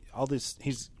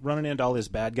 He's running into all his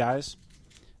bad guys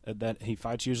that he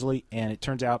fights usually, and it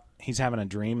turns out he's having a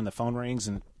dream, and the phone rings,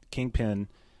 and Kingpin.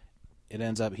 It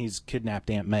ends up he's kidnapped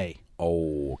Aunt May,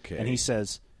 Okay. and he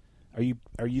says, "Are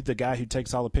you the guy who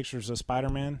takes all the pictures of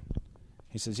Spider-Man?"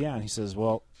 He says, "Yeah," and he says,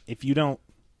 "Well, if you don't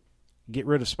get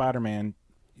rid of Spider-Man,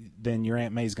 then your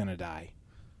Aunt May's going to die."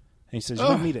 And he says, "You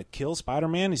want me to kill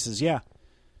Spider-Man?" He says, "Yeah.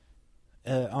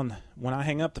 When I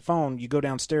hang up the phone, you go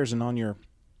downstairs and on your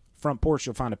front porch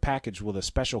you'll find a package with a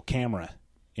special camera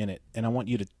in it, and I want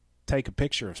you to take a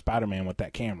picture of Spider-Man with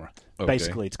that camera." Okay.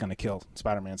 Basically, it's going to kill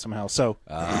Spider-Man somehow. So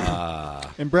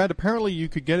And Brad, apparently you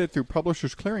could get it through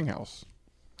Publishers Clearinghouse.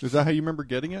 Is that how you remember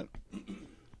getting it?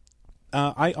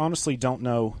 I honestly don't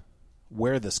know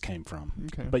where this came from.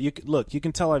 Okay. But you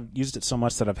can tell I've used it so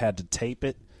much that I've had to tape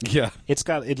it. Yeah. It's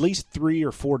got at least 3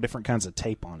 or 4 different kinds of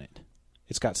tape on it.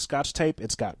 It's got Scotch tape.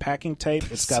 It's got packing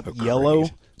tape. It's got So yellow,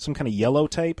 great. some kind of yellow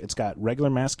tape. It's got regular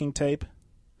masking tape.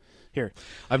 Here,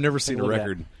 I've never seen a look at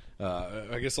record.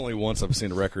 I guess only once I've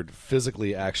seen a record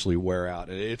physically actually wear out.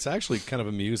 It's actually kind of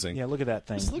amusing. yeah, look at that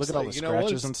thing. This Look looks at all like- the you know what?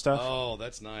 scratches and stuff. Oh,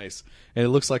 that's nice. And it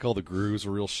looks like all the grooves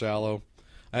are real shallow.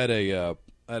 I had a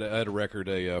record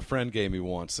a friend gave me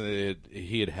once.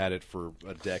 He had it for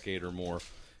a decade or more,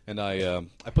 and I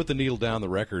put the needle down the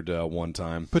record one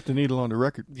time. Put the needle on the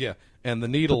record. Yeah, and the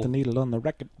needle Put the needle on the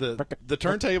record. the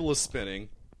turntable is spinning.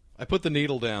 I put the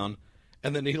needle down,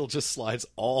 and the needle just slides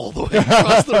all the way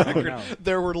across the record. No.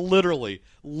 There were literally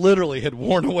had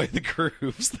worn away the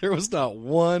grooves. There was not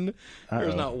one. There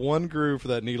was not one groove for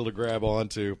that needle to grab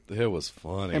onto. It was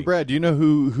funny. And Brad, do you know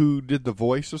who did the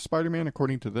voice of Spider-Man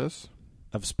according to this?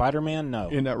 Of Spider-Man? No.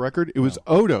 In that record, it was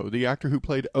Odo, the actor who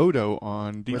played Odo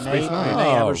on Deep Space Nine. Rene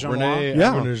Auberjonois?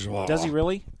 Yeah. Auberjonois. Does he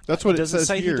really? That's what does it says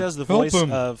say here. Who does the Help voice him.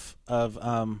 of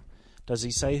does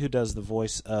he say who does the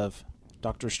voice of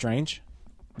Doctor Strange?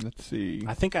 Let's see.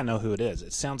 I think I know who it is.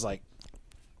 It sounds like.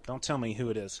 Don't tell me who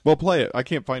it is. Well, play it. I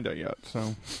can't find it yet.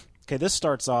 So. Okay, this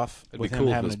starts off It'd with be him cool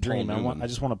if it having was a dream. Paul Newman. I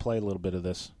just want to play a little bit of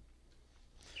this.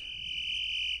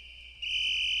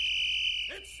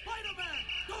 It's Spider-Man!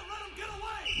 Don't let him get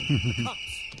away!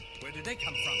 Cops, where did they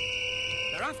come from?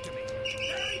 They're after me.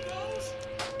 There he goes!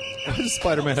 Why does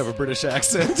Spider-Man have a British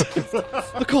accent?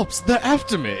 The cops, they're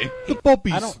after me. The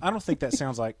bobbies. I don't think that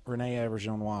sounds like Rene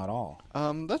Auberjonois at all.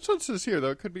 That's what it says here, though.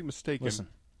 It could be mistaken. Listen.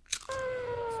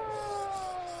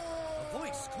 A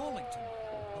voice calling to me.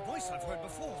 A voice I've heard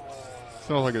before.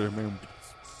 Sounds like a man.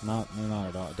 Not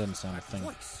at all. It doesn't sound a thing.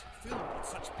 Voice filled with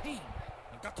such pain.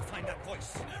 I've got to find that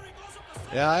voice. There he goes up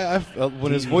the Yeah,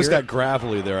 when his you voice hear got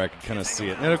gravelly there, I could kind of see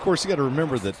it. And of course, you got to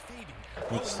remember that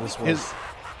What's this was?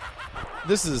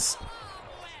 this is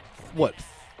what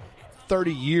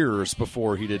 30 years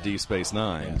before he did Deep Space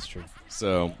Nine. Yeah, that's true.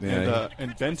 So yeah,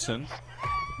 And Benson.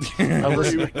 Oh,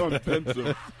 listen. He was on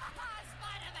Benson.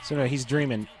 So no, he's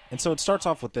dreaming, and so it starts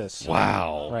off with this.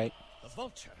 wow. Right. The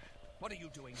Vulture. What are you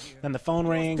doing here? Then the phone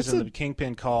rings, and the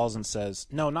Kingpin calls and says,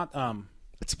 "No, not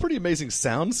It's a pretty amazing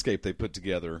soundscape they put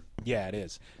together. Yeah, it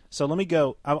is. So let me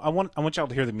go. I want y'all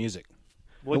to hear the music.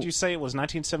 What'd you say? It was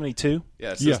 1972.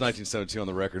 Yeah, it says 1972 on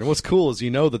the record. And what's cool is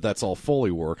you know that's all Foley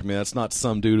work. I mean, that's not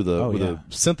some dude with a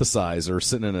synthesizer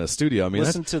sitting in a studio. I mean,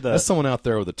 that's someone out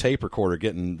there with a tape recorder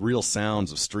getting real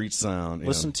sounds of street sound.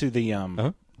 Listen to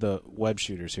the web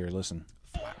shooters here. Listen.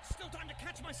 Still time to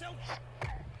catch myself.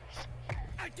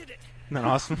 I did it. Isn't that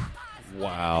awesome?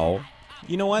 Wow.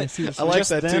 You know what? I like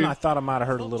Just that, then, too. I thought I might have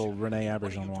heard a little Rene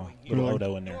Auberjonois, little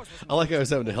Odo in there. I like how I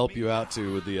was having to help you out,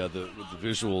 too, with the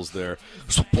visuals there.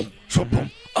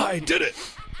 I did it!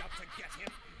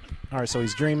 All right, so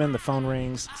he's dreaming. The phone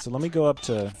rings. So let me go up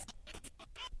to...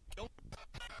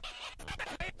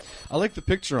 I like the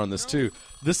picture on this, too.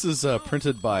 This is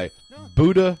printed by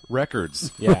Buddha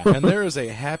Records. Yeah. And there is a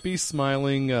happy,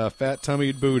 smiling,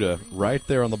 fat-tummied Buddha right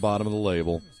there on the bottom of the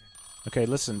label. Okay,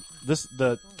 listen.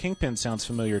 The Kingpin sounds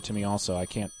familiar to me also. I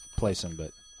can't place him,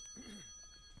 but...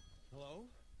 Hello?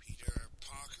 Peter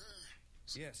Parker?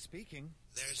 Yes, speaking.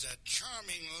 There's a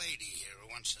charming lady here who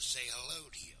wants to say hello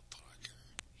to you, Parker.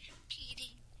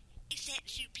 Petey, is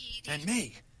that you, Petey?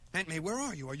 Aunt May, where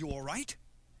are you? Are you all right?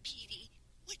 Petey,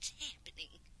 what's happening?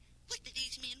 What do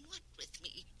these men want with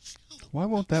me? Oh, Why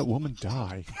won't that woman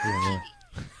die? my heart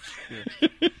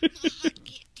can't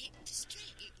take the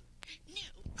strain. No.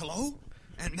 Hello?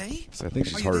 Aunt May? So I think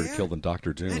she's Are you harder to there? kill than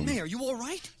Dr. Doom. Aunt May, are you all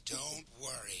right? Don't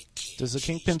worry, kid. Does the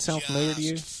Kingpin sound familiar to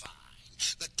you?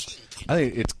 The Kingpin. I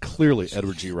think it's clearly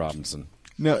Edward G. Robinson.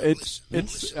 No, it's yeah.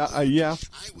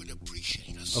 I would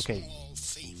appreciate a Okay. small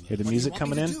favor. Hear the music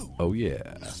coming in? Oh, yeah.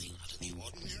 Nothing out of the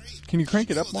ordinary. Can you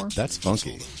crank it up more? That's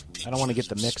funky. I don't want to get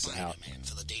the mix out. Spider-Man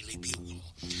for the Daily Bugle.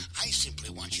 I simply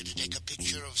want you to take a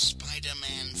picture of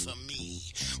Spider-Man for me.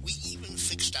 We even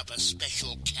fixed up a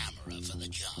special camera for the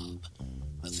job.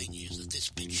 The thing is that this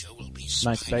picture will be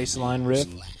Nice bass line riff.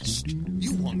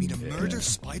 You want me to murder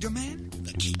Spider-Man?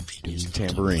 The Kingpin is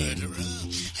Tambourine. not a murderer.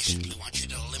 I simply want you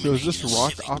to eliminate So is this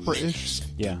rock civic opera-ish? menace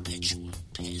and Yeah. perpetual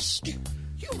pest. You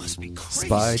must be crazy.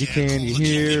 Spidey, can you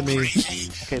hear me?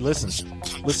 Okay, listen.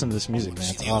 Listen to this music, man.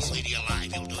 It's The only awesome. lady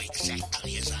alive, you'll do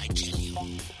exactly as I tell you.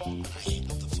 When I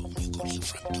hang up the phone, you go to your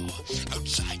front door.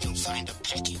 Outside, you'll find a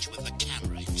package with the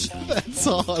camera inside. That's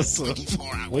awesome.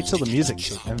 24 hours Wait till the to music, get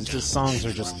the and job his done. songs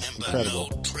are just Remember incredible.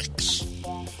 no tricks.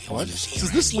 What? So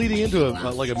is this leading into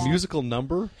like a musical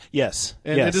number? Yes.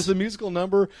 And yes. does the musical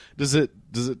number does it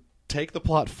take the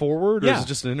plot forward, or Yeah. is it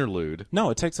just an interlude? No,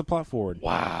 it takes the plot forward.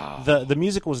 Wow. The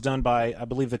music was done by, I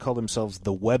believe they call themselves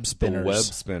the Web Spinners. The Web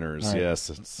Spinners, All right. yes.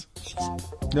 It's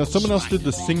No, someone else did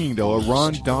the singing though.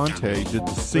 Ron Dante did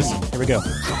the singing. Here we go.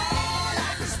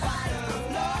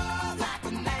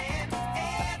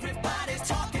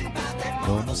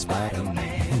 Oh,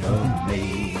 Spider-Man,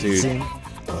 amazing,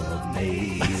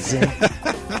 amazing.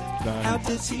 How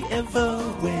does he ever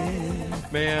win?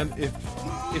 man, if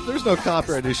there's no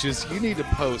copyright issues, you need to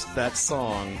post that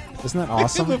song Isn't that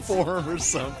awesome? in the forum or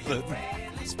something.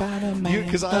 Spider-Man,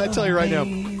 Because I tell you right now,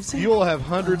 amazing. you will have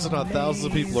hundreds, if not thousands,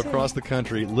 of people across the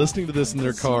country listening to this in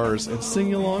their cars and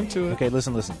singing along to it. Okay,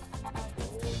 listen.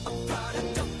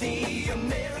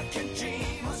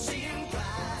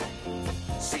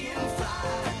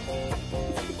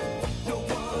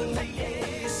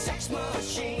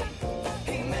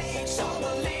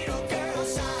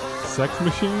 sex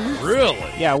machine? Really?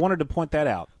 Yeah, I wanted to point that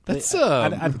out. That's I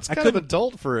kind of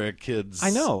adult for a kid's.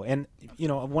 I know, and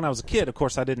when I was a kid, of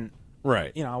course, I didn't.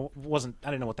 Right. I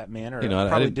didn't know what that meant, or I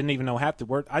probably didn't even know half the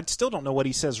word. I still don't know what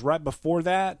he says right before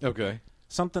that. Okay.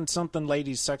 Something,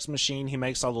 ladies, sex machine. He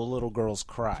makes all the little girls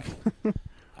cry.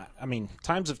 I mean,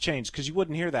 times have changed because you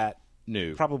wouldn't hear that.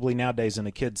 No. Probably nowadays in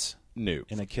a kid's. No.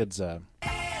 In a kid's.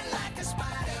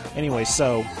 Anyway,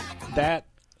 so that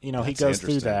he goes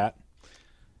through that.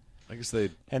 I guess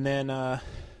they. And then. I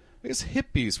guess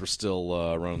hippies were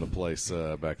still running the place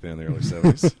back then in the early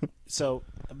 70s. So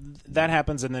that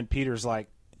happens, and then Peter's like,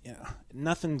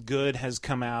 nothing good has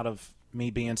come out of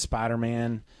me being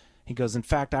Spider-Man. He goes, in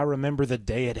fact, I remember the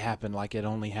day it happened like it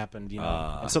only happened,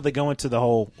 And so they go into the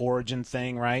whole origin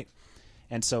thing, right?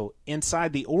 And so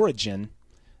inside the origin,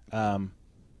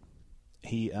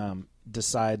 he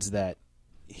decides that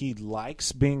he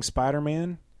likes being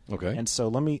Spider-Man. Okay. And so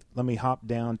let me hop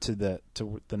down to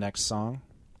the next song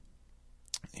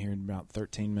here in about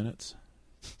 13 minutes.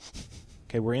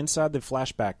 Okay, we're inside the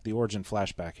flashback, the origin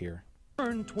flashback here.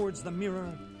 Turned towards the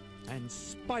mirror, and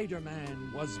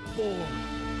Spider-Man was born.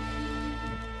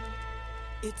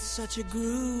 It's such a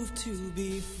groove to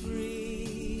be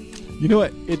free. You know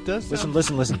what? It does. Listen.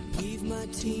 Leave my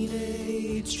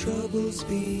teenage troubles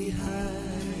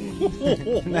behind.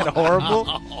 Isn't that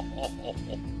horrible?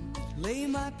 Lay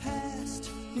my past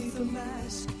neath a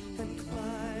mask and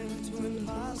climb to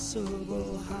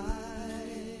impossible heights.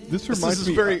 This reminds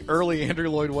me very early Andrew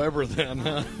Lloyd Webber then.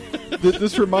 Huh?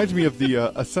 This reminds me of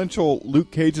the Essential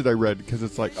Luke Cage that I read, because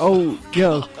it's like,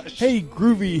 hey,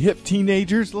 groovy hip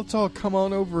teenagers, let's all come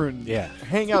on over and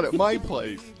hang out at my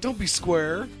place. Don't be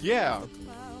square. Yeah.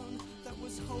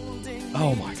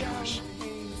 Oh my gosh.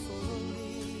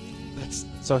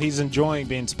 So he's enjoying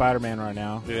being Spider-Man right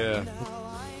now. Yeah.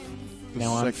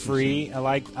 Now I'm free. I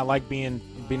like being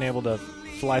able to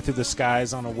fly through the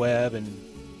skies on a web, and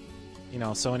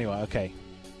so anyway, okay.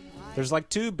 There's like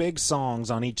 2 big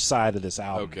songs on each side of this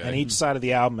album. Okay. And each side of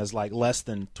the album is like less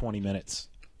than 20 minutes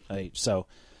each. So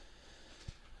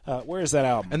where is that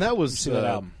album? And that was see that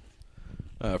album.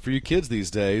 For you kids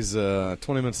these days, 20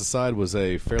 minutes a side was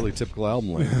a fairly typical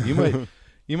album length.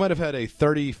 You might have had a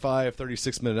 35,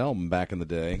 36-minute album back in the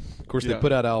day. Of course, they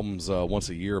put out albums once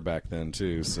a year back then,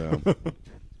 too. So,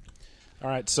 all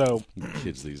right, so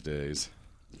kids these days.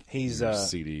 He's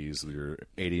CDs with your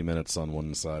 80 minutes on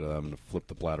one side of them to flip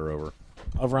the platter over.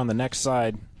 Over on the next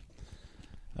side,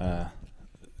 I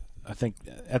think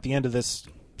at the end of this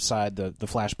side, the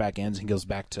flashback ends. He goes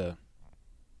back to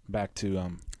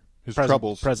his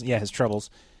troubles. His troubles,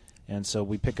 and so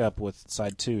we pick up with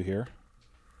side 2 here.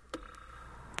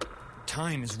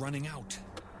 Time is running out.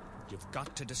 You've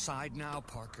got to decide now,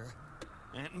 Parker.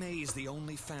 Aunt May is the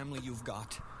only family you've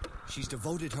got. She's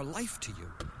devoted her life to you.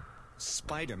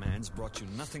 Spider-Man's brought you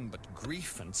nothing but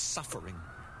grief and suffering.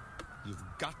 You've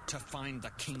got to find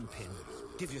the Kingpin.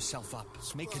 Give yourself up.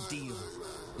 Make a deal.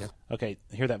 Yep. Okay,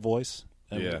 hear that voice?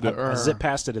 Yeah. I zipped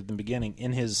past it at the beginning.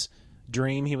 In his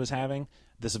dream he was having,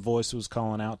 this voice was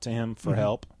calling out to him for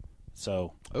help.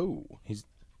 So, he's...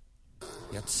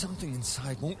 Yet something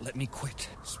inside won't let me quit.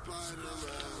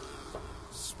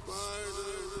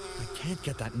 I can't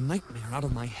get that nightmare out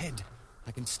of my head.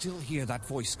 I can still hear that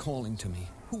voice calling to me.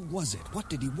 Who was it? What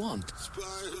did he want?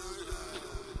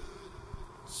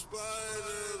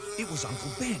 It was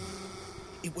Uncle Ben.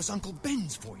 It was Uncle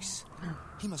Ben's voice.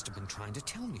 He must have been trying to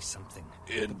tell me something.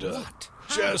 What?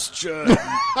 Gesture.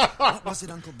 What was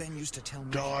it Uncle Ben used to tell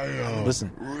me?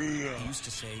 Listen. He used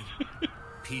to say,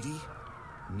 Petey,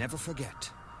 never forget,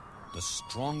 the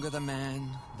stronger the man,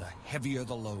 the heavier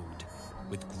the load.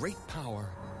 With great power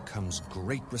comes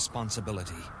great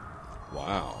responsibility.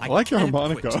 Wow. I like your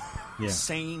harmonica. Yeah.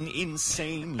 Sane,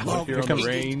 insane, love. Here comes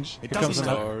range. Here comes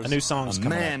a new song's A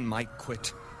coming man might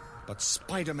quit, but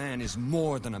Spider-Man is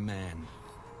more than a man.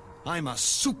 I'm a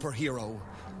superhero.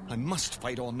 I must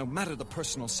fight on, no matter the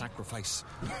personal sacrifice,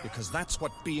 because that's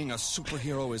what being a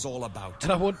superhero is all about.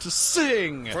 And I want to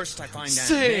sing. First I find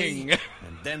Sing. Aunt May,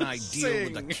 and then I deal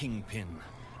with the Kingpin.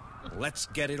 Let's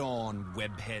get it on,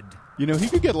 webhead. He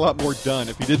could get a lot more done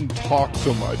if he didn't talk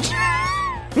so much.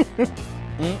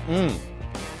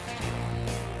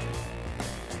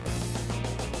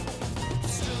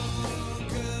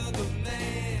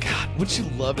 God, wouldn't you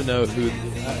love to know who...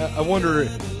 I wonder,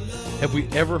 have we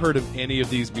ever heard of any of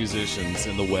these musicians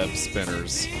in the web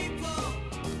spinners?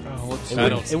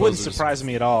 It wouldn't surprise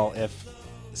me at all if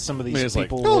some of these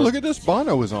people... look at this.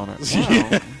 Bono was on it.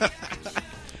 Wow.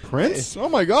 Prince? Oh,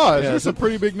 my gosh. There's some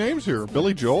pretty big names here.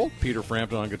 Billy Joel? Peter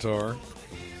Frampton on guitar.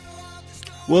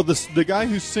 Well, the guy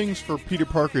who sings for Peter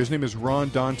Parker, his name is Ron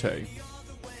Dante.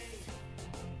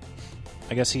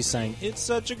 I guess he's saying, "It's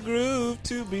such a groove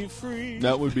to be free."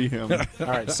 That would be him. All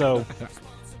right, so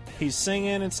he's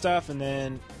singing and stuff, and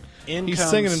then he's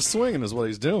singing and swinging is what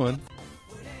he's doing.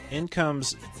 In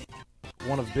comes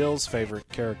one of Bill's favorite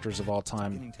characters of all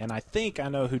time, and I think I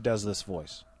know who does this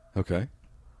voice. Okay.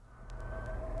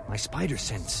 My spider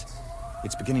sense.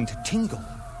 It's beginning to tingle.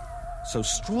 So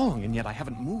strong, and yet I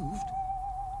haven't moved.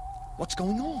 What's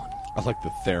going on? I like the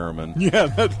theremin. Yeah,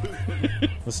 that's...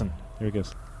 Listen, here he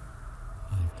goes.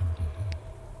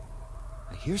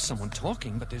 I hear someone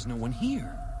talking, but there's no one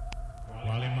here.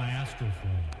 While in my astral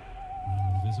form,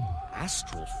 I'm invisible.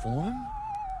 Astral form?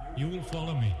 You will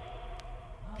follow me.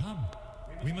 Come,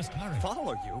 we must hurry.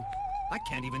 Follow you? I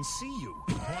can't even see you.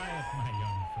 Quiet, my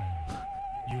young friend.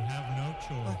 You have no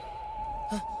choice.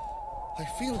 I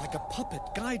feel like a puppet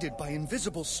guided by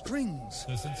invisible strings.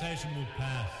 The sensation will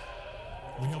pass.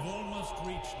 We have almost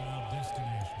reached our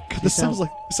destination. God, this sounds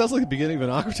like the beginning of an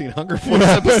Aqua Teen Hunger Force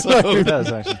episode. It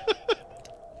does, actually.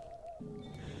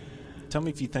 Tell me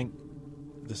if you think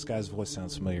this guy's voice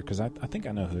sounds familiar, because I think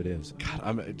I know who it is.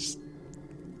 God,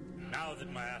 Now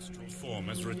that my astral form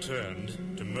has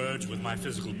returned to merge with my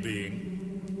physical being,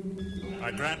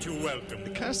 I grant you welcome.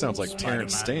 It kind of sounds like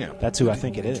Terrence Stamp. That's who I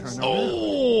think it is.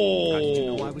 Oh! How did you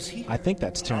know I was here? I think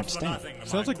that's Terrence Stamp.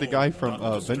 Sounds like the guy from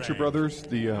Venture Brothers,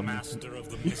 the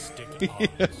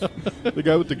the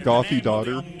guy with the gothy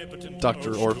daughter,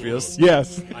 Dr. Orpheus.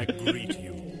 Yes. I greet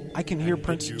you. I can hear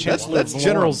Chancellor That's Valorum.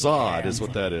 General Zod, is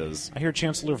what that is. I hear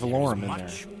Chancellor Valorum in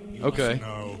there. Okay.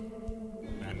 Know,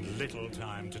 and little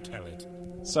time to tell it.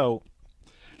 So,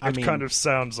 I It mean, kind of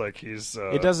sounds like he's.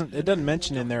 it doesn't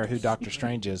mention in there who Doctor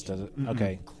Strange is, does it?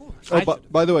 Okay. Oh,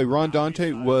 by the way, Ron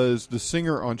Dante was the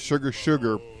singer on Sugar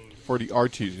Sugar for the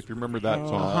Archies, if you remember that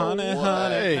song.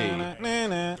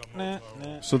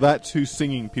 So that's who's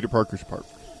singing Peter Parker's part.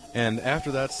 And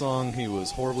after that song, he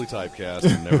was horribly typecast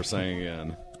and never sang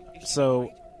again. So,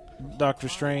 Doctor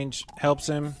Strange helps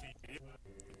him,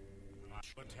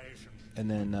 and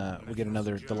then we get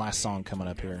the last song coming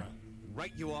up here.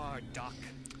 Right you are, Doc.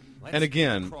 And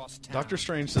again, Doctor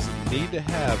Strange doesn't need to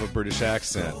have a British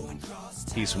accent.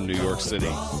 He's from New York City.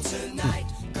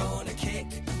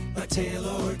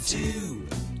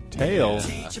 Tail?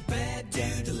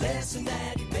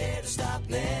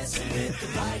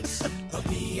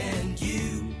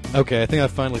 Okay, I think I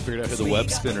finally figured out who the web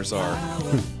spinners are.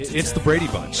 It's the Brady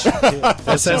Bunch.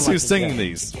 That's who's singing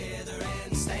these.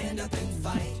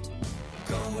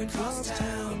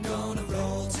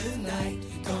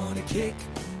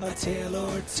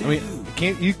 I mean,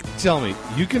 can't you tell me?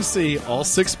 You can see all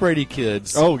 6 Brady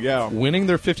kids. Oh yeah, winning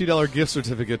their $50 gift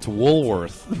certificate to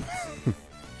Woolworth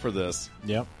for this.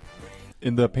 Yep,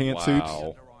 in the pantsuits.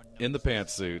 Wow. In the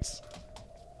pantsuits.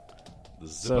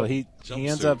 So he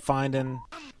ends up finding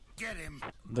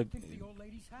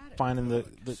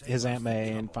his Aunt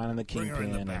May and finding the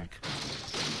Kingpin. And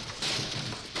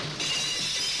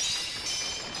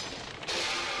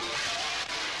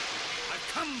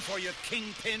For your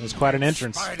Kingpin. it was quite an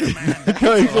entrance. He's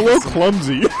a little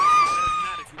clumsy.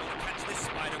 Catch this,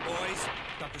 Spider Boys.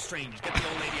 Dr. Strange, get the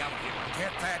old lady out of here.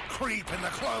 Get that creep in the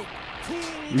cloak.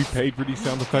 We paid for these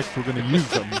sound effects. We're going to use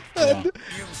them. Yeah.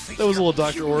 That was a little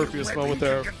Dr. Orpheus moment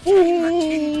there.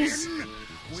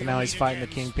 So now he's fighting the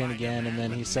Kingpin again, and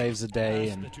then he saves the day.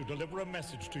 And That you deliver a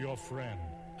message to your friend,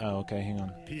 oh, okay, hang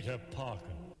on. Peter Parker.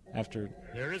 After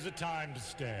There is a time to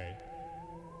stay.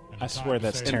 I swear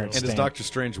that's Terrence And is Stamp. Dr.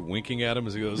 Strange winking at him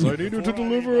as he goes, I need you to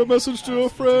deliver a message to a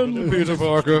friend, Peter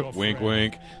Parker. Wink,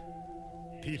 wink.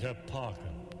 Peter Parker.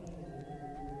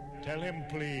 Tell him,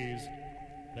 please,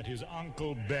 that his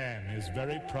Uncle Ben is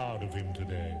very proud of him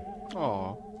today.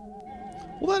 Aw.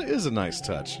 Well, that is a nice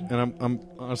touch. And I'm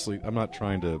honestly, I'm not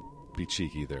trying to be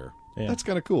cheeky there. Yeah. That's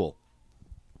kind of cool.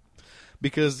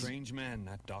 Because Strange man,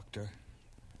 that doctor.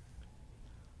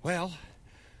 Well,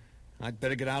 I'd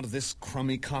better get out of this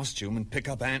crummy costume and pick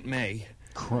up Aunt May.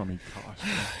 Crummy costume.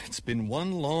 It's been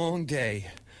one long day.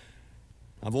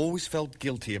 I've always felt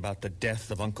guilty about the death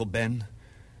of Uncle Ben,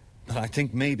 but I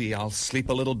think maybe I'll sleep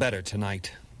a little better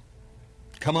tonight.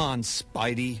 Come on,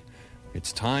 Spidey.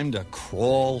 It's time to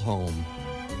crawl home.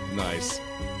 nice.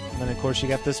 And then, of course, you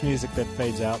got this music that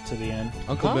fades out to the end.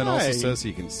 Uncle Ben also Hi. says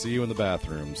he can see you in the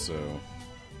bathroom, so...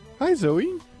 Hi,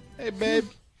 Zoe. Hey, babe.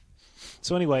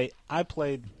 So anyway, I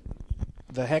played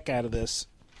the heck out of this,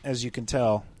 as you can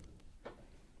tell.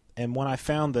 And when I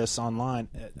found this online,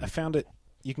 I found it.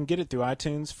 You can get it through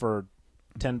iTunes for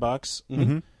 $10,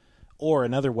 Mm-hmm. or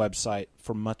another website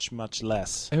for much, much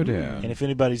less. Oh, damn. And if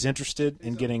anybody's interested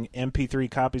in getting MP3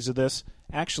 copies of this,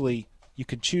 actually, you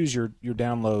could choose your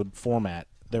download format.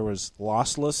 There was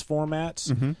lossless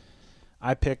formats. Mm-hmm.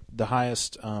 I picked the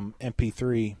highest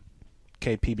MP3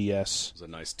 KPBS. It was a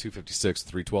nice 256,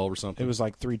 312 or something. It was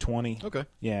like 320. Okay.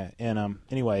 Yeah, and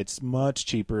anyway, it's much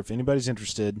cheaper. If anybody's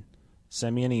interested,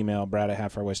 send me an email,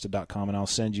 brad@halfhourwasted.com, and I'll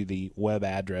send you the web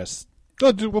address.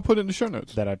 Oh, dude, we'll put it in the show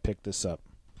notes. That I picked this up.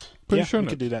 Put it in yeah, the show we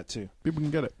notes. could do that too. People can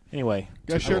get it. Anyway,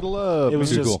 guys, share the love. It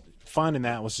was man. just finding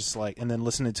that was just like, and then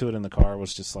listening to it in the car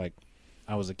was just like,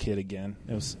 I was a kid again.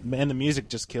 It was, and the music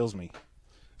just kills me.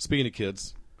 Speaking of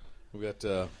kids, we got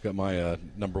my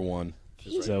number one.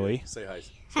 Right Zoe. Here. Say hi.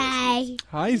 Hi.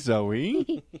 Hi,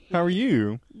 Zoe. How are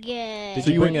you? Good. Did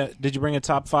you bring a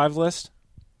top 5 list?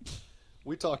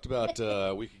 We talked about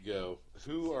a week ago.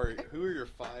 Who are your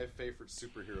 5 favorite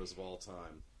superheroes of all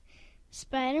time?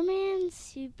 Spider-Man,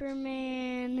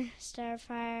 Superman,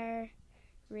 Starfire,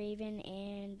 Raven,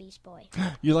 and Beast Boy.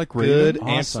 You like Raven? Good Awesome.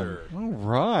 answer. All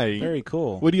right. Very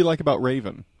cool. What do you like about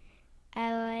Raven?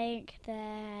 I like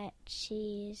that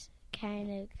she's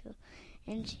kind of cool,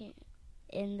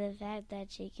 and the fact that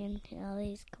she can do all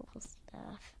these cool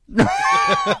stuff.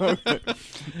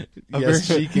 Yes,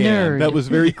 she can. That was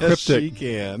very Yes, cryptic. she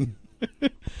can.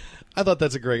 I thought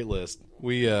that's a great list.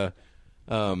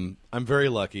 I'm very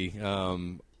lucky.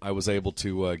 I was able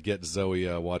to get Zoe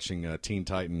watching Teen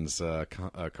Titans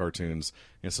cartoons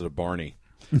instead of Barney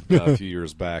a few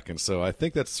years back, and so I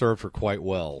think that served her quite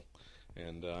well,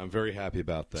 and I'm very happy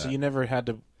about that. So you never had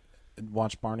to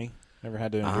watch Barney? Never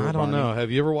had to endure I don't Barney? know. Have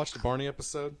you ever watched a Barney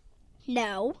episode?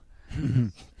 No.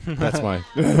 That's my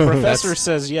Professor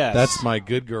says yes. That's my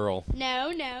good girl.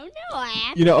 No,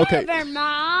 I You know, okay. never,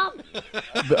 Mom.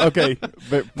 Okay,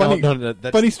 but funny, No,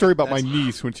 that's- funny story about my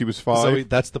niece when she was 5. Zoe,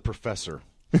 that's the professor.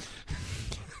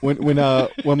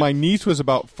 when my niece was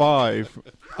about 5,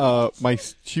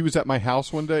 she was at my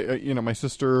house one day. My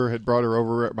sister had brought her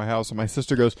over at my house, and my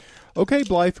sister goes, "Okay,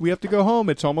 Blythe, we have to go home.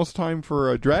 It's almost time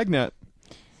for Dragnet."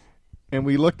 And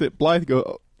we looked at Blythe,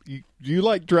 go, "Do you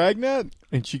like Dragnet?"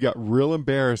 And she got real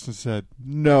embarrassed and said,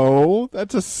 "No,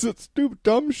 that's a stupid,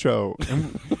 dumb show."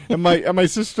 And my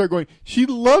sister started going, "She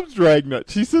loves Dragnet.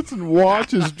 She sits and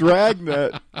watches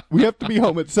Dragnet. We have to be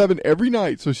home at 7 every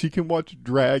night so she can watch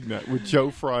Dragnet with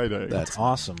Joe Friday." That's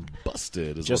awesome.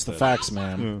 Busted. Is Just what the that facts, is.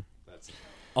 man. Yeah. That's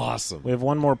awesome. We have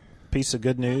one more piece of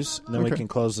good news, and then we Okay. can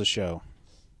close the show.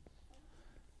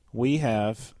 We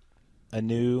have a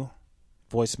new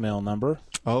voicemail number.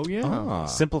 Oh yeah.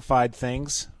 Simplified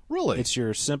things. Really? It's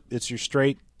your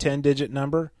straight 10-digit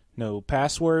number. No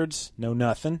passwords. No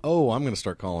nothing. Oh, I'm going to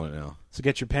start calling it now. So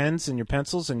get your pens and your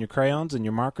pencils and your crayons and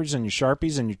your markers and your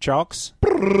Sharpies and your chalks.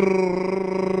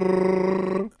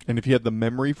 And if you had the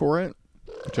memory for it,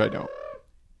 which I don't.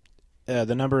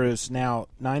 The number is now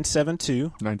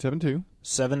 972 972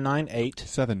 798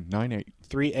 798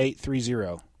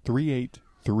 3830.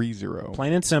 3830.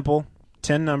 Plain and simple.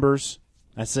 10 numbers.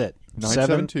 That's it.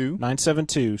 972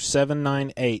 972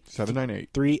 798 798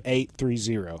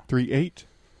 3830.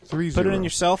 3830. Put it in your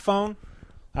cell phone.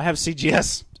 I have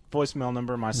CGS voicemail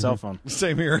number in my cell phone.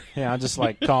 Same here. Yeah, I just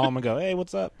call them and go, "Hey,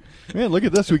 what's up?" Man, look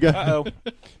at this. We got Uh-oh.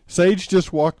 Sage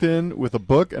just walked in with a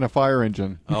book and a fire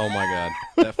engine. Oh, my God.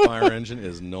 That fire engine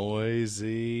is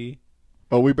noisy.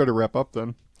 Oh, we better wrap up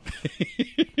then.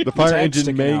 The fire Tag's engine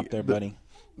sticking may out there, buddy.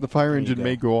 The fire There you engine go.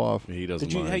 may go off. He doesn't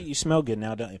Did you? mind. Hey, you smell good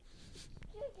now, don't you?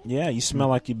 Yeah, you smell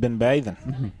like you've been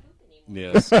bathing.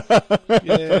 Yes.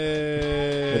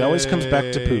 It always comes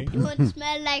back to poop. You won't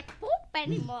smell like poop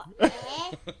anymore.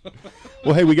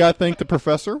 Well, hey, we got to thank the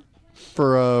professor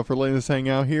for letting us hang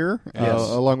out here, Yes.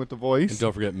 along with the voice. And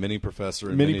don't forget Mini Professor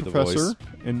and Mini Mini the Professor Voice.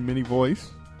 and Mini Voice.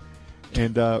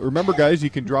 And remember, guys, you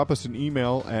can drop us an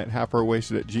email at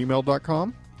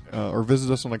halfhourwasted@gmail.com or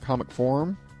visit us on the comic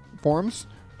forums.com.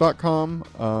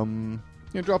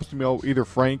 Drop us an email, either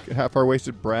Frank at Half Hour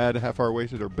Wasted, Brad at Half Hour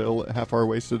Wasted, or Bill at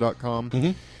halfhourwasted.com.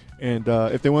 Mm-hmm. And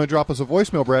if they want to drop us a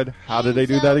voicemail, Brad, how do they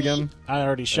do that again? I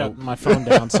already shut my phone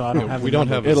down, so I don't have. We the don't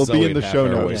number. have. It'll Zoe be in the at show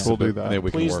Half Hour notes. Wasted, We'll do but that. maybe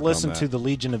we can Please work listen on to that. the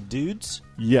Legion of Dudes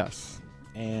Yes.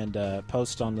 and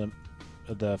post on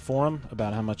the forum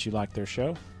about how much you like their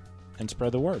show, and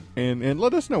spread the word. And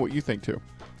let us know what you think, too.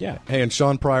 Yeah. Hey, and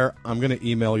Sean Pryor, I'm going to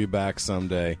email you back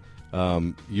someday.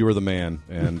 You were the man,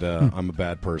 and I'm a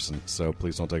bad person, so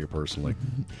please don't take it personally.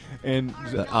 And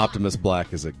That Optimus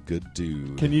Black is a good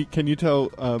dude. can you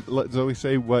tell, let Zoe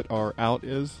say what our out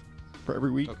is for every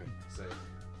week? Okay, say it.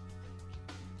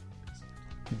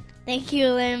 Thank you,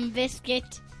 Limb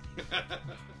Biscuit.